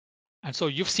 And so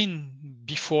you've seen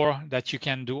before that you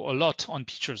can do a lot on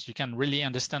pictures. You can really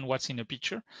understand what's in a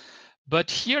picture.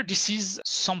 But here, this is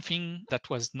something that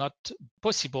was not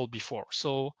possible before.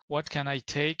 So what can I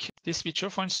take? This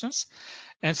picture, for instance.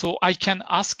 And so I can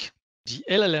ask the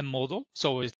LLM model,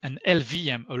 so it's an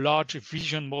LVM, a large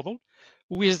vision model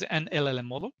with an LLM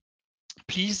model.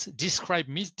 Please describe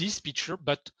me this picture,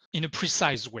 but in a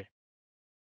precise way.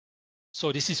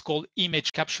 So this is called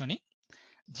image captioning.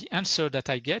 The answer that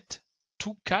I get,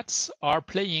 two cats are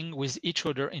playing with each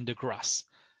other in the grass.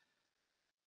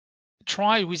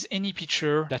 Try with any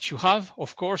picture that you have.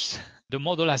 Of course, the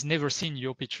model has never seen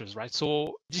your pictures, right?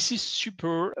 So this is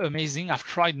super amazing. I've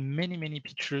tried many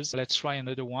pictures. Let's try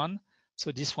another one.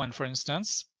 So this one, for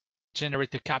instance,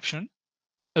 generate a caption.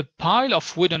 A pile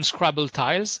of wooden Scrabble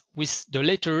tiles with the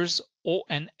letters O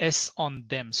and S on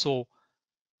them. So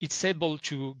it's able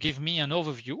to give me an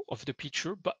overview of the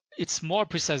picture, but it's more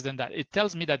precise than that. It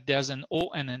tells me that there's an O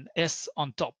and an S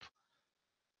on top.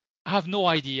 I have no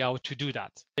idea how to do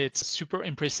that. It's super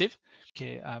impressive.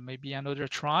 Okay, maybe another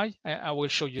try. I will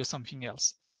show you something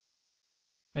else.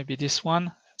 Maybe this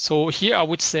one. So here I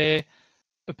would say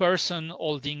a person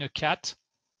holding a cat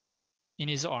in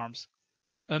his arms.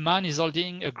 A man is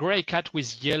holding a gray cat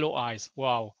with yellow eyes.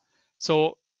 Wow.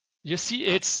 So you see,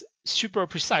 it's super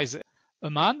precise. A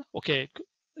man, okay,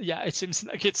 yeah, it seems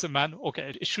like it's a man.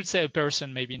 Okay, it should say a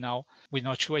person maybe now. We're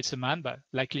not sure it's a man, but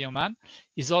likely a man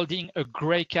is holding a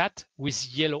gray cat with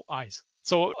yellow eyes.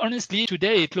 So honestly,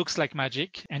 today it looks like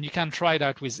magic, and you can try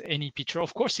that with any picture.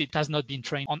 Of course, it has not been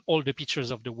trained on all the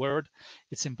pictures of the world.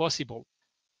 It's impossible.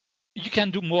 You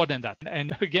can do more than that.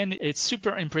 And again, it's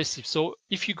super impressive. So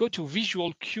if you go to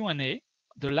visual Q&A,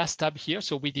 the last tab here,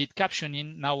 so we did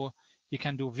captioning, now you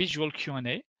can do visual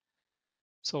Q&A.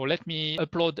 So let me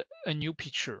upload a new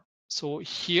picture. So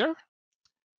here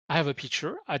I have a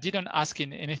picture. I didn't ask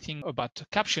in anything about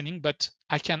captioning, but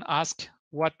I can ask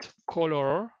what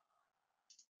color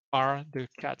are the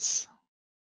cat's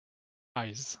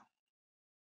eyes.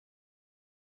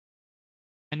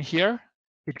 And here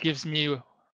it gives me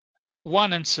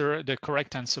one answer, the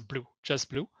correct answer, blue,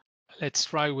 just blue. Let's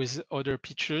try with other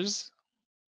pictures.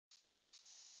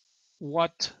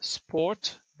 What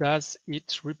sport does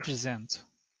it represent?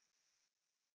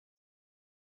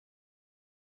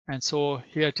 And so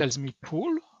here it tells me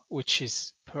pool, which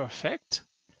is perfect.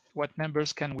 What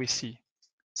numbers can we see?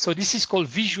 So this is called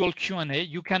visual Q&A.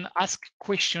 You can ask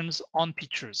questions on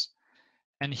pictures.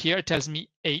 And here it tells me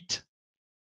 8.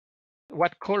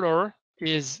 What color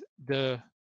is the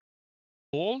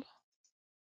ball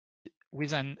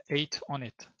with an 8 on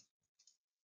it?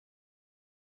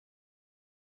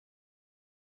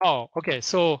 Oh, okay.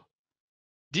 So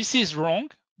this is wrong,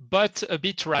 but a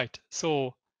bit right.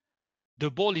 So the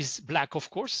ball is black,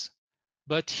 of course,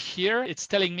 but here it's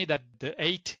telling me that the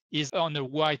 8 is on a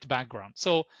white background.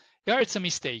 So here it's a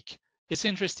mistake. It's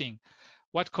interesting.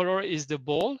 What color is the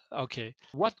ball? Okay.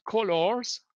 What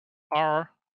colors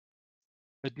are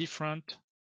the different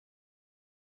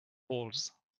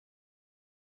balls?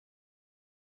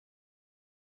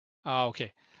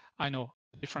 Okay. I know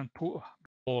different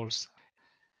balls.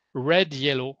 red,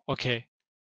 yellow. Okay.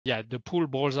 Yeah, the pool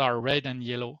balls are red and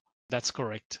yellow. That's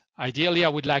correct. Ideally, I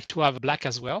would like to have black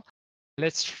as well.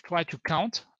 Let's try to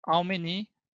count how many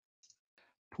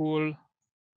pool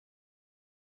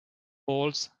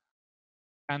balls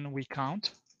can we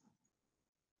count.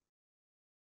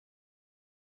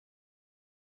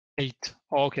 8.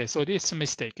 Okay, so it's a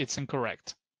mistake. It's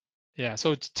incorrect. Yeah,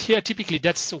 so here typically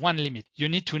that's one limit. You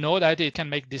need to know that it can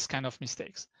make this kind of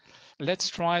mistakes. Let's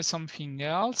try something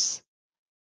else,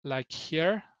 like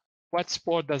here. What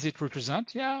sport does it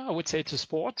represent? Yeah, I would say it's a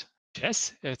sport.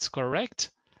 Yes, it's correct.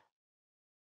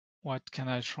 What can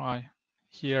I try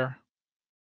here?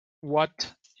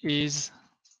 What is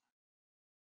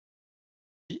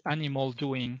the animal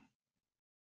doing?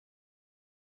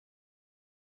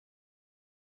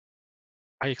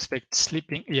 I expect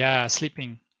sleeping. Yeah,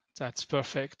 sleeping. That's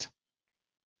perfect.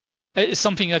 It's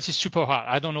something that is super hard.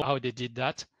 I don't know how they did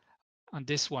that on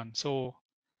this one. So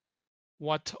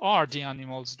what are the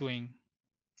animals doing?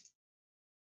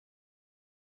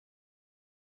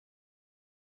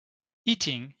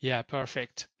 Eating. Yeah,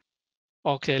 perfect.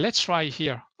 Okay, let's try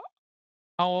here.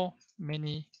 How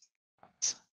many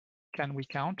can we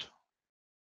count?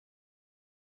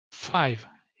 5.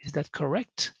 Is that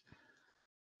correct?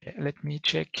 Let me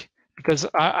check, because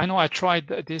I know I tried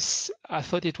this. I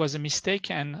thought it was a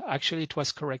mistake, and actually it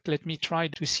was correct. Let me try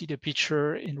to see the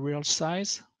picture in real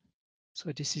size.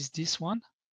 So this is this one.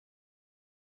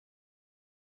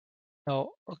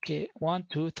 No, okay, 1,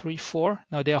 2, 3, 4.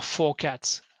 Now there are 4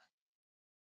 cats.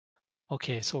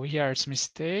 Okay, so here it's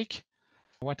mistake.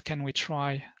 What can we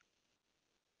try?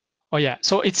 Oh yeah,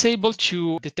 so it's able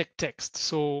to detect text.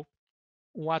 So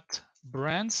what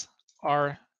brands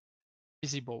are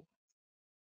visible?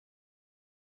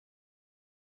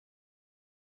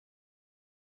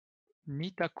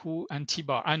 Mitaku and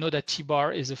T-Bar. I know that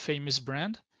T-Bar is a famous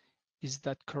brand. Is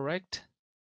that correct?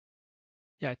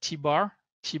 Yeah, T-Bar.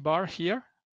 T-Bar here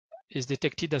is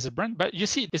detected as a brand, but you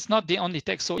see, it's not the only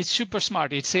text. So it's super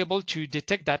smart. It's able to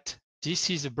detect that this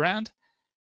is a brand.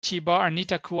 T-Bar and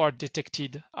Nitaku are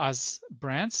detected as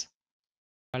brands.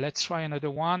 Let's try another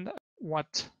one.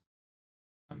 What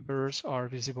numbers are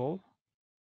visible?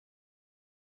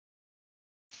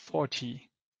 40.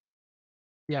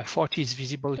 Yeah, 40 is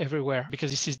visible everywhere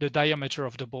because this is the diameter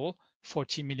of the ball,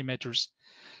 40 millimeters.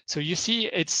 So you see,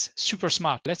 it's super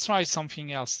smart. Let's try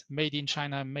something else. Made in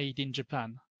China, made in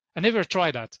Japan. I never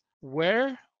tried that.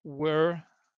 Where were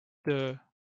the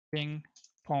ping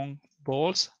pong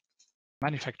balls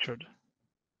manufactured?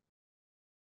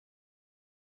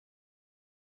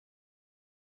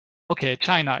 Okay,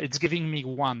 China, it's giving me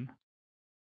 1.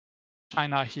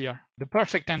 China here. The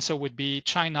perfect answer would be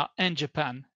China and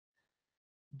Japan.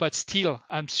 But still,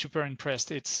 I'm super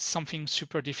impressed. It's something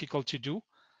super difficult to do.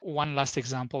 One last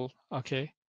example,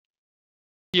 okay.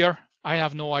 Here, I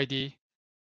have no idea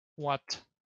what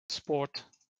sport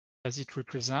does it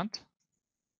represent.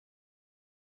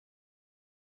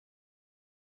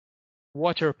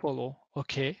 Water polo,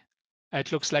 okay.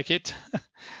 It looks like it.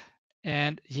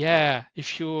 And yeah,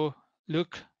 if you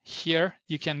look here,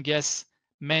 you can guess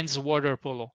men's water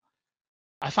polo.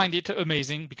 I find it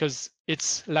amazing because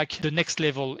it's like the next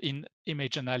level in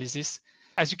image analysis.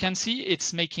 As you can see,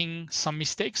 it's making some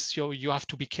mistakes, so you have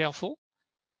to be careful.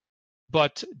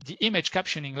 But the image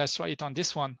captioning, let's try it on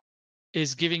this one,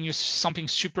 is giving you something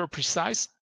super precise.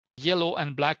 Yellow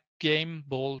and black game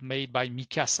ball made by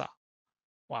Mikasa.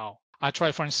 Wow. I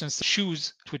try, for instance,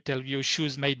 shoes. It would tell you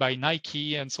shoes made by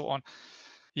Nike and so on.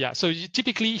 Yeah, so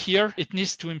typically here it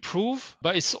needs to improve,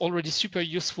 but it's already super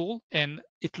useful and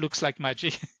it looks like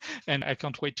magic. And I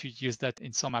can't wait to use that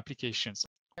in some applications.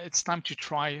 It's time to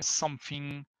try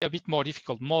something a bit more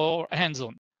difficult, more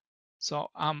hands-on. So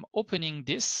I'm opening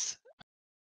this.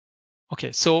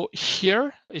 Okay, so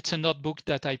here it's a notebook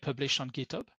that I published on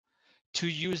GitHub to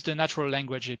use the natural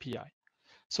language API.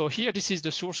 So here, this is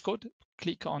the source code.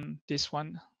 Click on this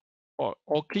one or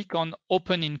click on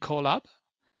open in Colab.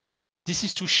 This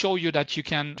is to show you that you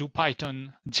can do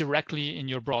Python directly in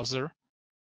your browser.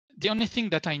 The only thing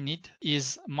that I need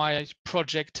is my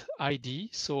project ID.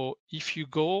 So if you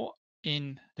go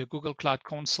in the Google Cloud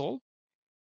Console,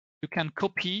 you can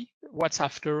copy what's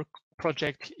after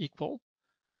project equal.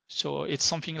 So it's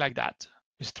something like that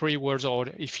with 3 words, or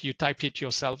if you type it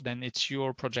yourself, then it's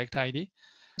your project ID.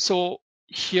 So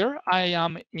here I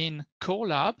am in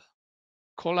Colab.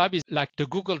 Colab is like the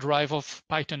Google Drive of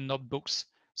Python notebooks.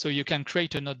 So you can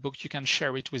create a notebook, you can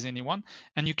share it with anyone,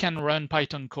 and you can run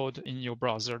Python code in your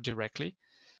browser directly.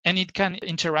 And it can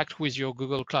interact with your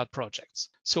Google Cloud projects.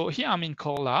 So here I'm in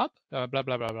Colab, blah, blah,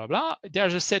 blah, blah, blah.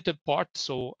 There's a setup part,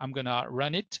 so I'm gonna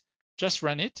run it, just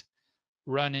run it.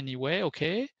 run anyway,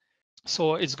 okay.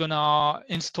 So it's gonna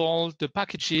install the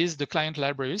packages, the client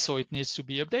library, so it needs to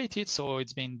be updated. So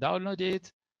it's been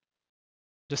downloaded.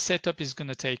 The setup is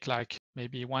gonna take like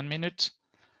maybe 1 minute.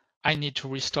 I need to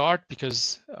restart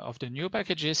because of the new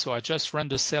packages. So I just run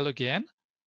the cell again.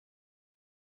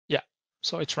 Yeah,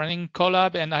 so it's running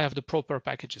Colab and I have the proper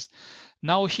packages.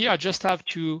 Now here I just have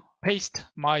to paste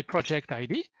my project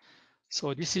ID.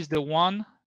 So this is the one,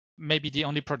 maybe the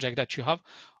only project that you have,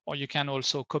 or you can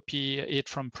also copy it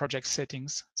from project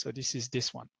settings. So this is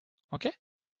this one, okay?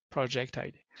 Project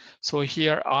ID. So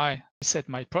here I set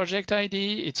my project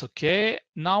ID, it's okay.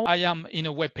 Now I am in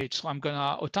a web page, so I'm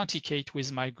gonna authenticate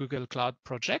with my Google Cloud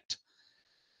project.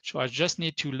 So I just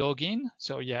need to log in.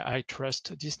 So yeah, I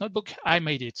trust this notebook. I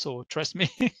made it, so trust me.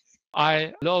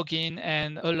 I log in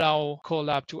and allow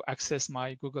Colab to access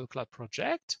my Google Cloud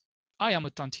project. I am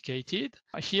authenticated.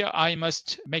 Here I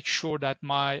must make sure that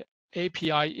my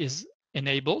API is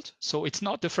enabled. So it's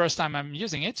not the first time I'm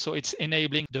using it. So it's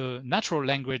enabling the natural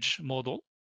language model.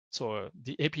 So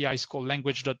the API is called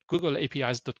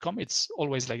language.googleapis.com. It's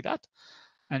always like that.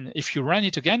 And if you run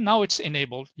it again, now it's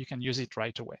enabled. You can use it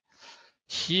right away.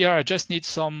 Here, I just need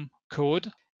some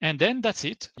code, and then that's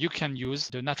it. You can use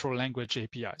the natural language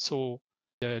API. So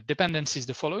the dependency is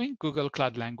the following: Google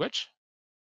Cloud Language,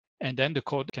 and then the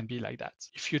code can be like that.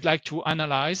 If you'd like to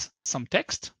analyze some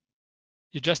text,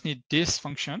 you just need this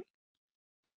function.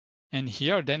 And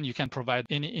here, then you can provide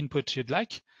any input you'd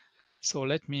like. So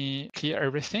let me clear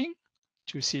everything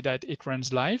to see that it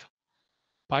runs live.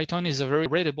 Python is a very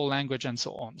readable language and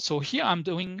so on. So here I'm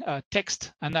doing a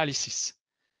text analysis.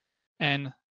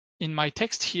 And in my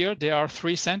text here, there are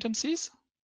 3 sentences.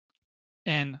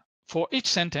 And for each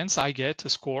sentence, I get a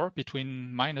score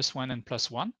between -1 and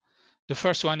 +1. The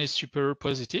first one is super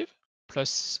positive,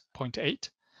 plus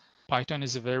 0.8. Python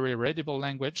is a very readable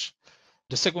language.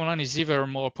 The second one is even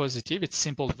more positive. It's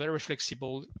simple, very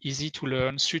flexible, easy to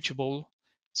learn, suitable,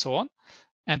 so on.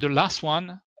 And the last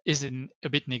one is a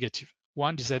bit negative.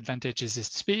 One disadvantage is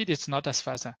its speed. It's not as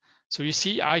fast. So you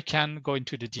see, I can go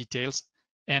into the details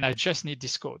and I just need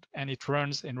this code and it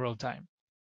runs in real time.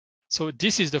 So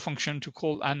this is the function to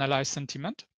call analyze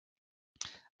sentiment.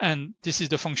 And this is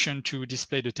the function to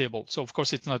display the table. So of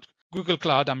course, it's not Google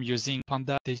Cloud. I'm using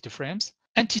Panda data frames.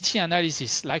 Entity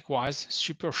analysis, likewise,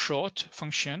 super short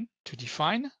function to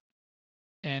define.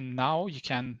 And now you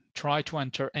can try to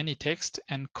enter any text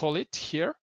and call it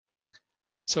here.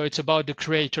 So it's about the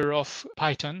creator of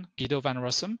Python, Guido van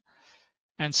Rossum.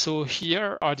 And so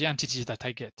here are the entities that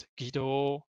I get.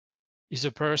 Guido is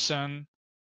a person.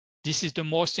 This is the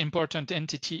most important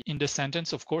entity in the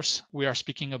sentence. Of course, we are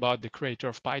speaking about the creator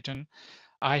of Python.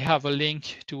 I have a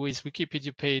link to his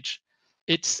Wikipedia page.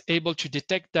 It's able to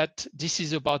detect that this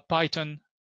is about Python,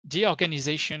 the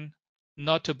organization,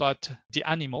 not about the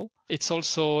animal. It's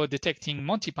also detecting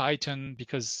Monty Python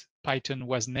because Python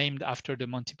was named after the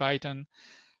Monty Python.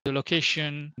 The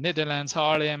location, Netherlands,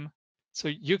 Haarlem. So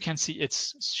you can see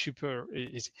it's super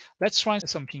easy. Let's try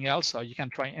something else. You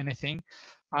can try anything.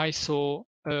 I saw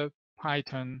a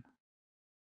Python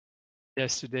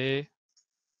yesterday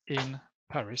in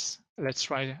Paris. Let's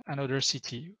try another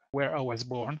city where I was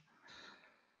born.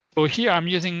 So here I'm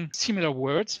using similar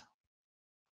words.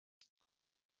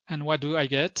 And what do I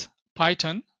get?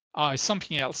 Python is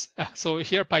something else. So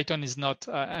here Python is not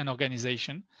an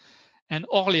organization. And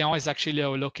Orléans is actually a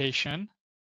location.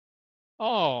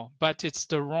 Oh, but it's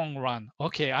the wrong one.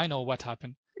 Okay, I know what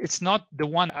happened. It's not the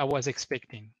one I was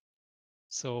expecting.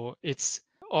 So it's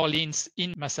Orleans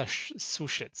in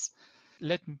Massachusetts.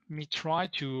 Let me try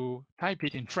to type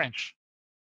it in French.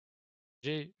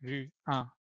 J'ai vu un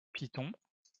python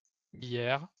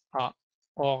hier à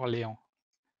Orléans.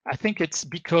 I think it's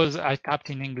because I tapped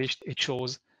in English, it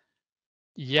shows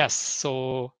yes.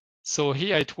 So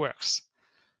here it works.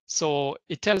 So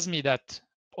it tells me that,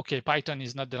 okay, Python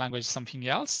is not the language, something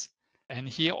else. And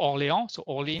here Orléans, so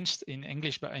Orleans in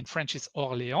English, but in French it's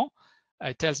Orléans.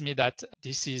 It tells me that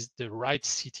this is the right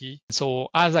city. So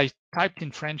as I typed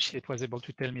in French, it was able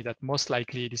to tell me that most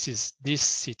likely this is this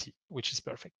city, which is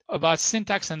perfect. About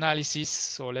syntax analysis,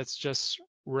 so let's just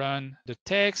run the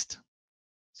text.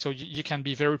 So you can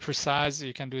be very precise.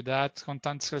 You can do that,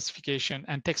 content classification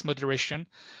and text moderation.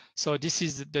 So this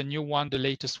is the new one, the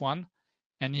latest one.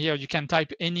 And here you can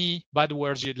type any bad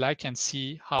words you'd like and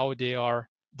see how they are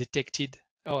detected.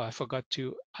 Oh, I forgot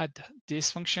to add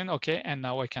this function. Okay, and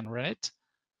now I can run it.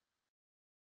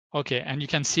 Okay, and you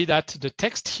can see that the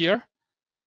text here,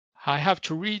 I have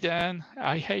to read and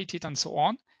I hate it and so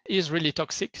on, is really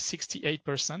toxic,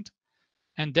 68%.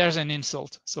 And there's an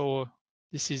insult. So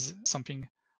this is something,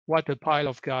 what a pile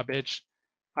of garbage.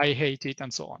 I hate it,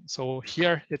 and so on. So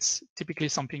here it's typically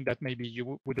something that maybe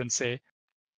you wouldn't say.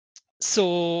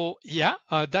 So yeah,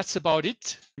 that's about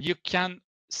it. You can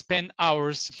spend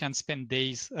hours, you can spend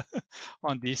days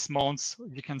on these months,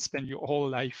 you can spend your whole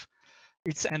life.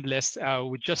 It's endless.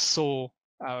 We just saw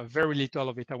very little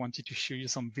of it. I wanted to show you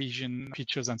some vision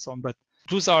features and so on, but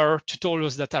those are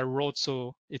tutorials that I wrote,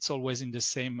 so it's always in the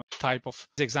same type of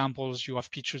examples. You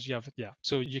have pictures, you have, yeah,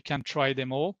 so you can try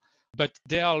them all. But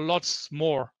there are lots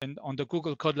more. And on the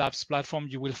Google Code Labs platform,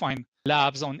 you will find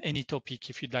labs on any topic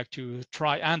if you'd like to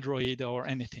try Android or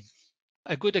anything.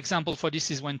 A good example for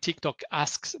this is when TikTok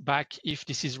asks back if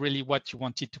this is really what you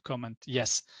wanted to comment.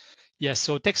 Yes. Yes,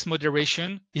 so text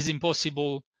moderation is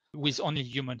impossible with only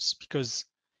humans, because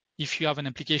if you have an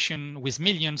application with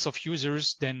millions of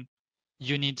users, then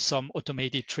you need some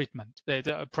automated treatment,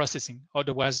 processing.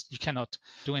 Otherwise, you cannot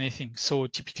do anything. So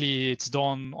typically it's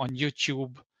done on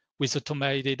YouTube with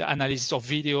automated analysis of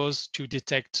videos to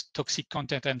detect toxic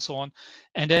content and so on.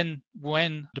 And then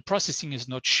when the processing is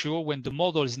not sure, when the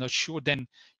model is not sure, then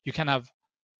you can have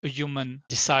a human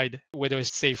decide whether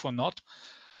it's safe or not.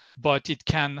 But it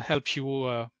can help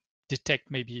you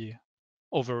detect maybe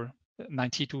over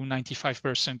 90 to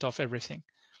 95% of everything.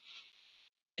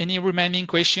 Any remaining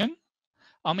question?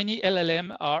 How many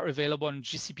LLM are available on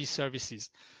GCP services?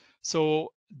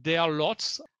 So there are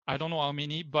lots. I don't know how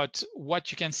many, but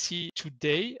what you can see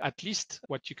today, at least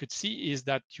what you could see, is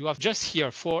that you have just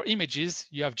here 4 images.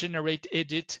 You have generate,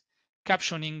 edit,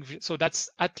 captioning. So that's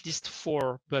at least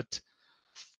 4, but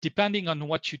depending on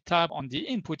what you tab on the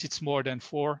input, it's more than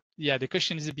 4. Yeah, the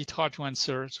question is a bit hard to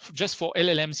answer. Just for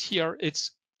LLMs here,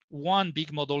 it's one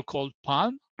big model called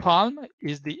Palm. Palm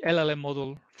is the LLM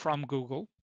model from Google.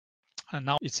 And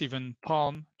now it's even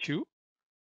Palm 2.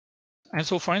 And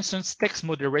so, for instance, text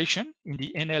moderation in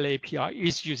the NL API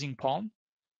is using Palm.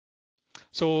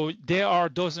 So there are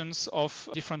dozens of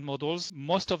different models.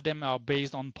 Most of them are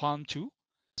based on Palm 2.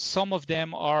 Some of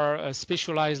them are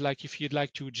specialized, like if you'd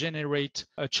like to generate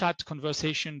a chat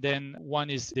conversation, then one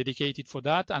is dedicated for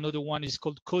that. Another one is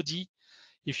called Cody.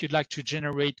 If you'd like to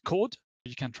generate code,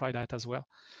 you can try that as well.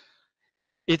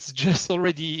 It's just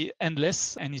already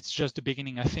endless, and it's just the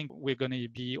beginning. I think we're going to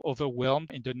be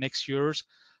overwhelmed in the next years.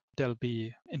 There'll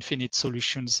be infinite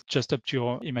solutions, just up to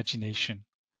your imagination.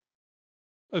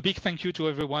 A big thank you to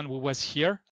everyone who was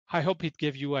here. I hope it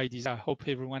gave you ideas. I hope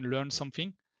everyone learned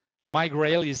something. My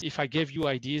grail is if I gave you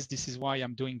ideas, this is why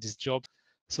I'm doing this job.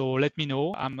 So let me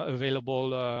know. I'm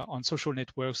available on social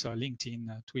networks, LinkedIn,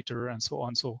 Twitter, and so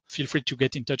on. So feel free to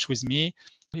get in touch with me.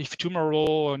 If tomorrow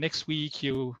or next week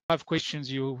you have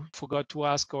questions you forgot to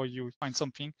ask or you find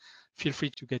something, feel free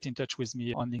to get in touch with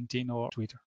me on LinkedIn or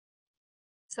Twitter.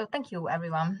 So thank you,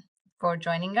 everyone, for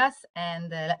joining us. And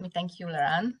let me thank you,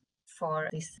 Laurent, for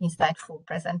this insightful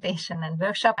presentation and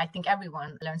workshop. I think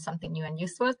everyone learned something new and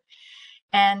useful.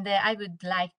 And I would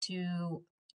like to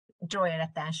draw your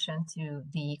attention to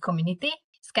the community.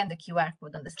 Scan the QR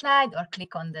code on the slide or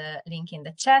click on the link in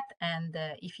the chat. And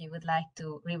if you would like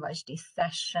to rewatch this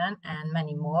session and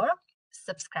many more,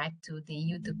 subscribe to the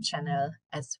YouTube channel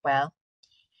as well.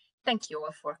 Thank you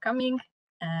all for coming.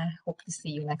 Hope to see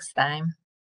you next time.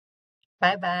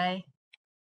 Bye-bye.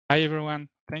 Bye, everyone.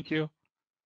 Thank you.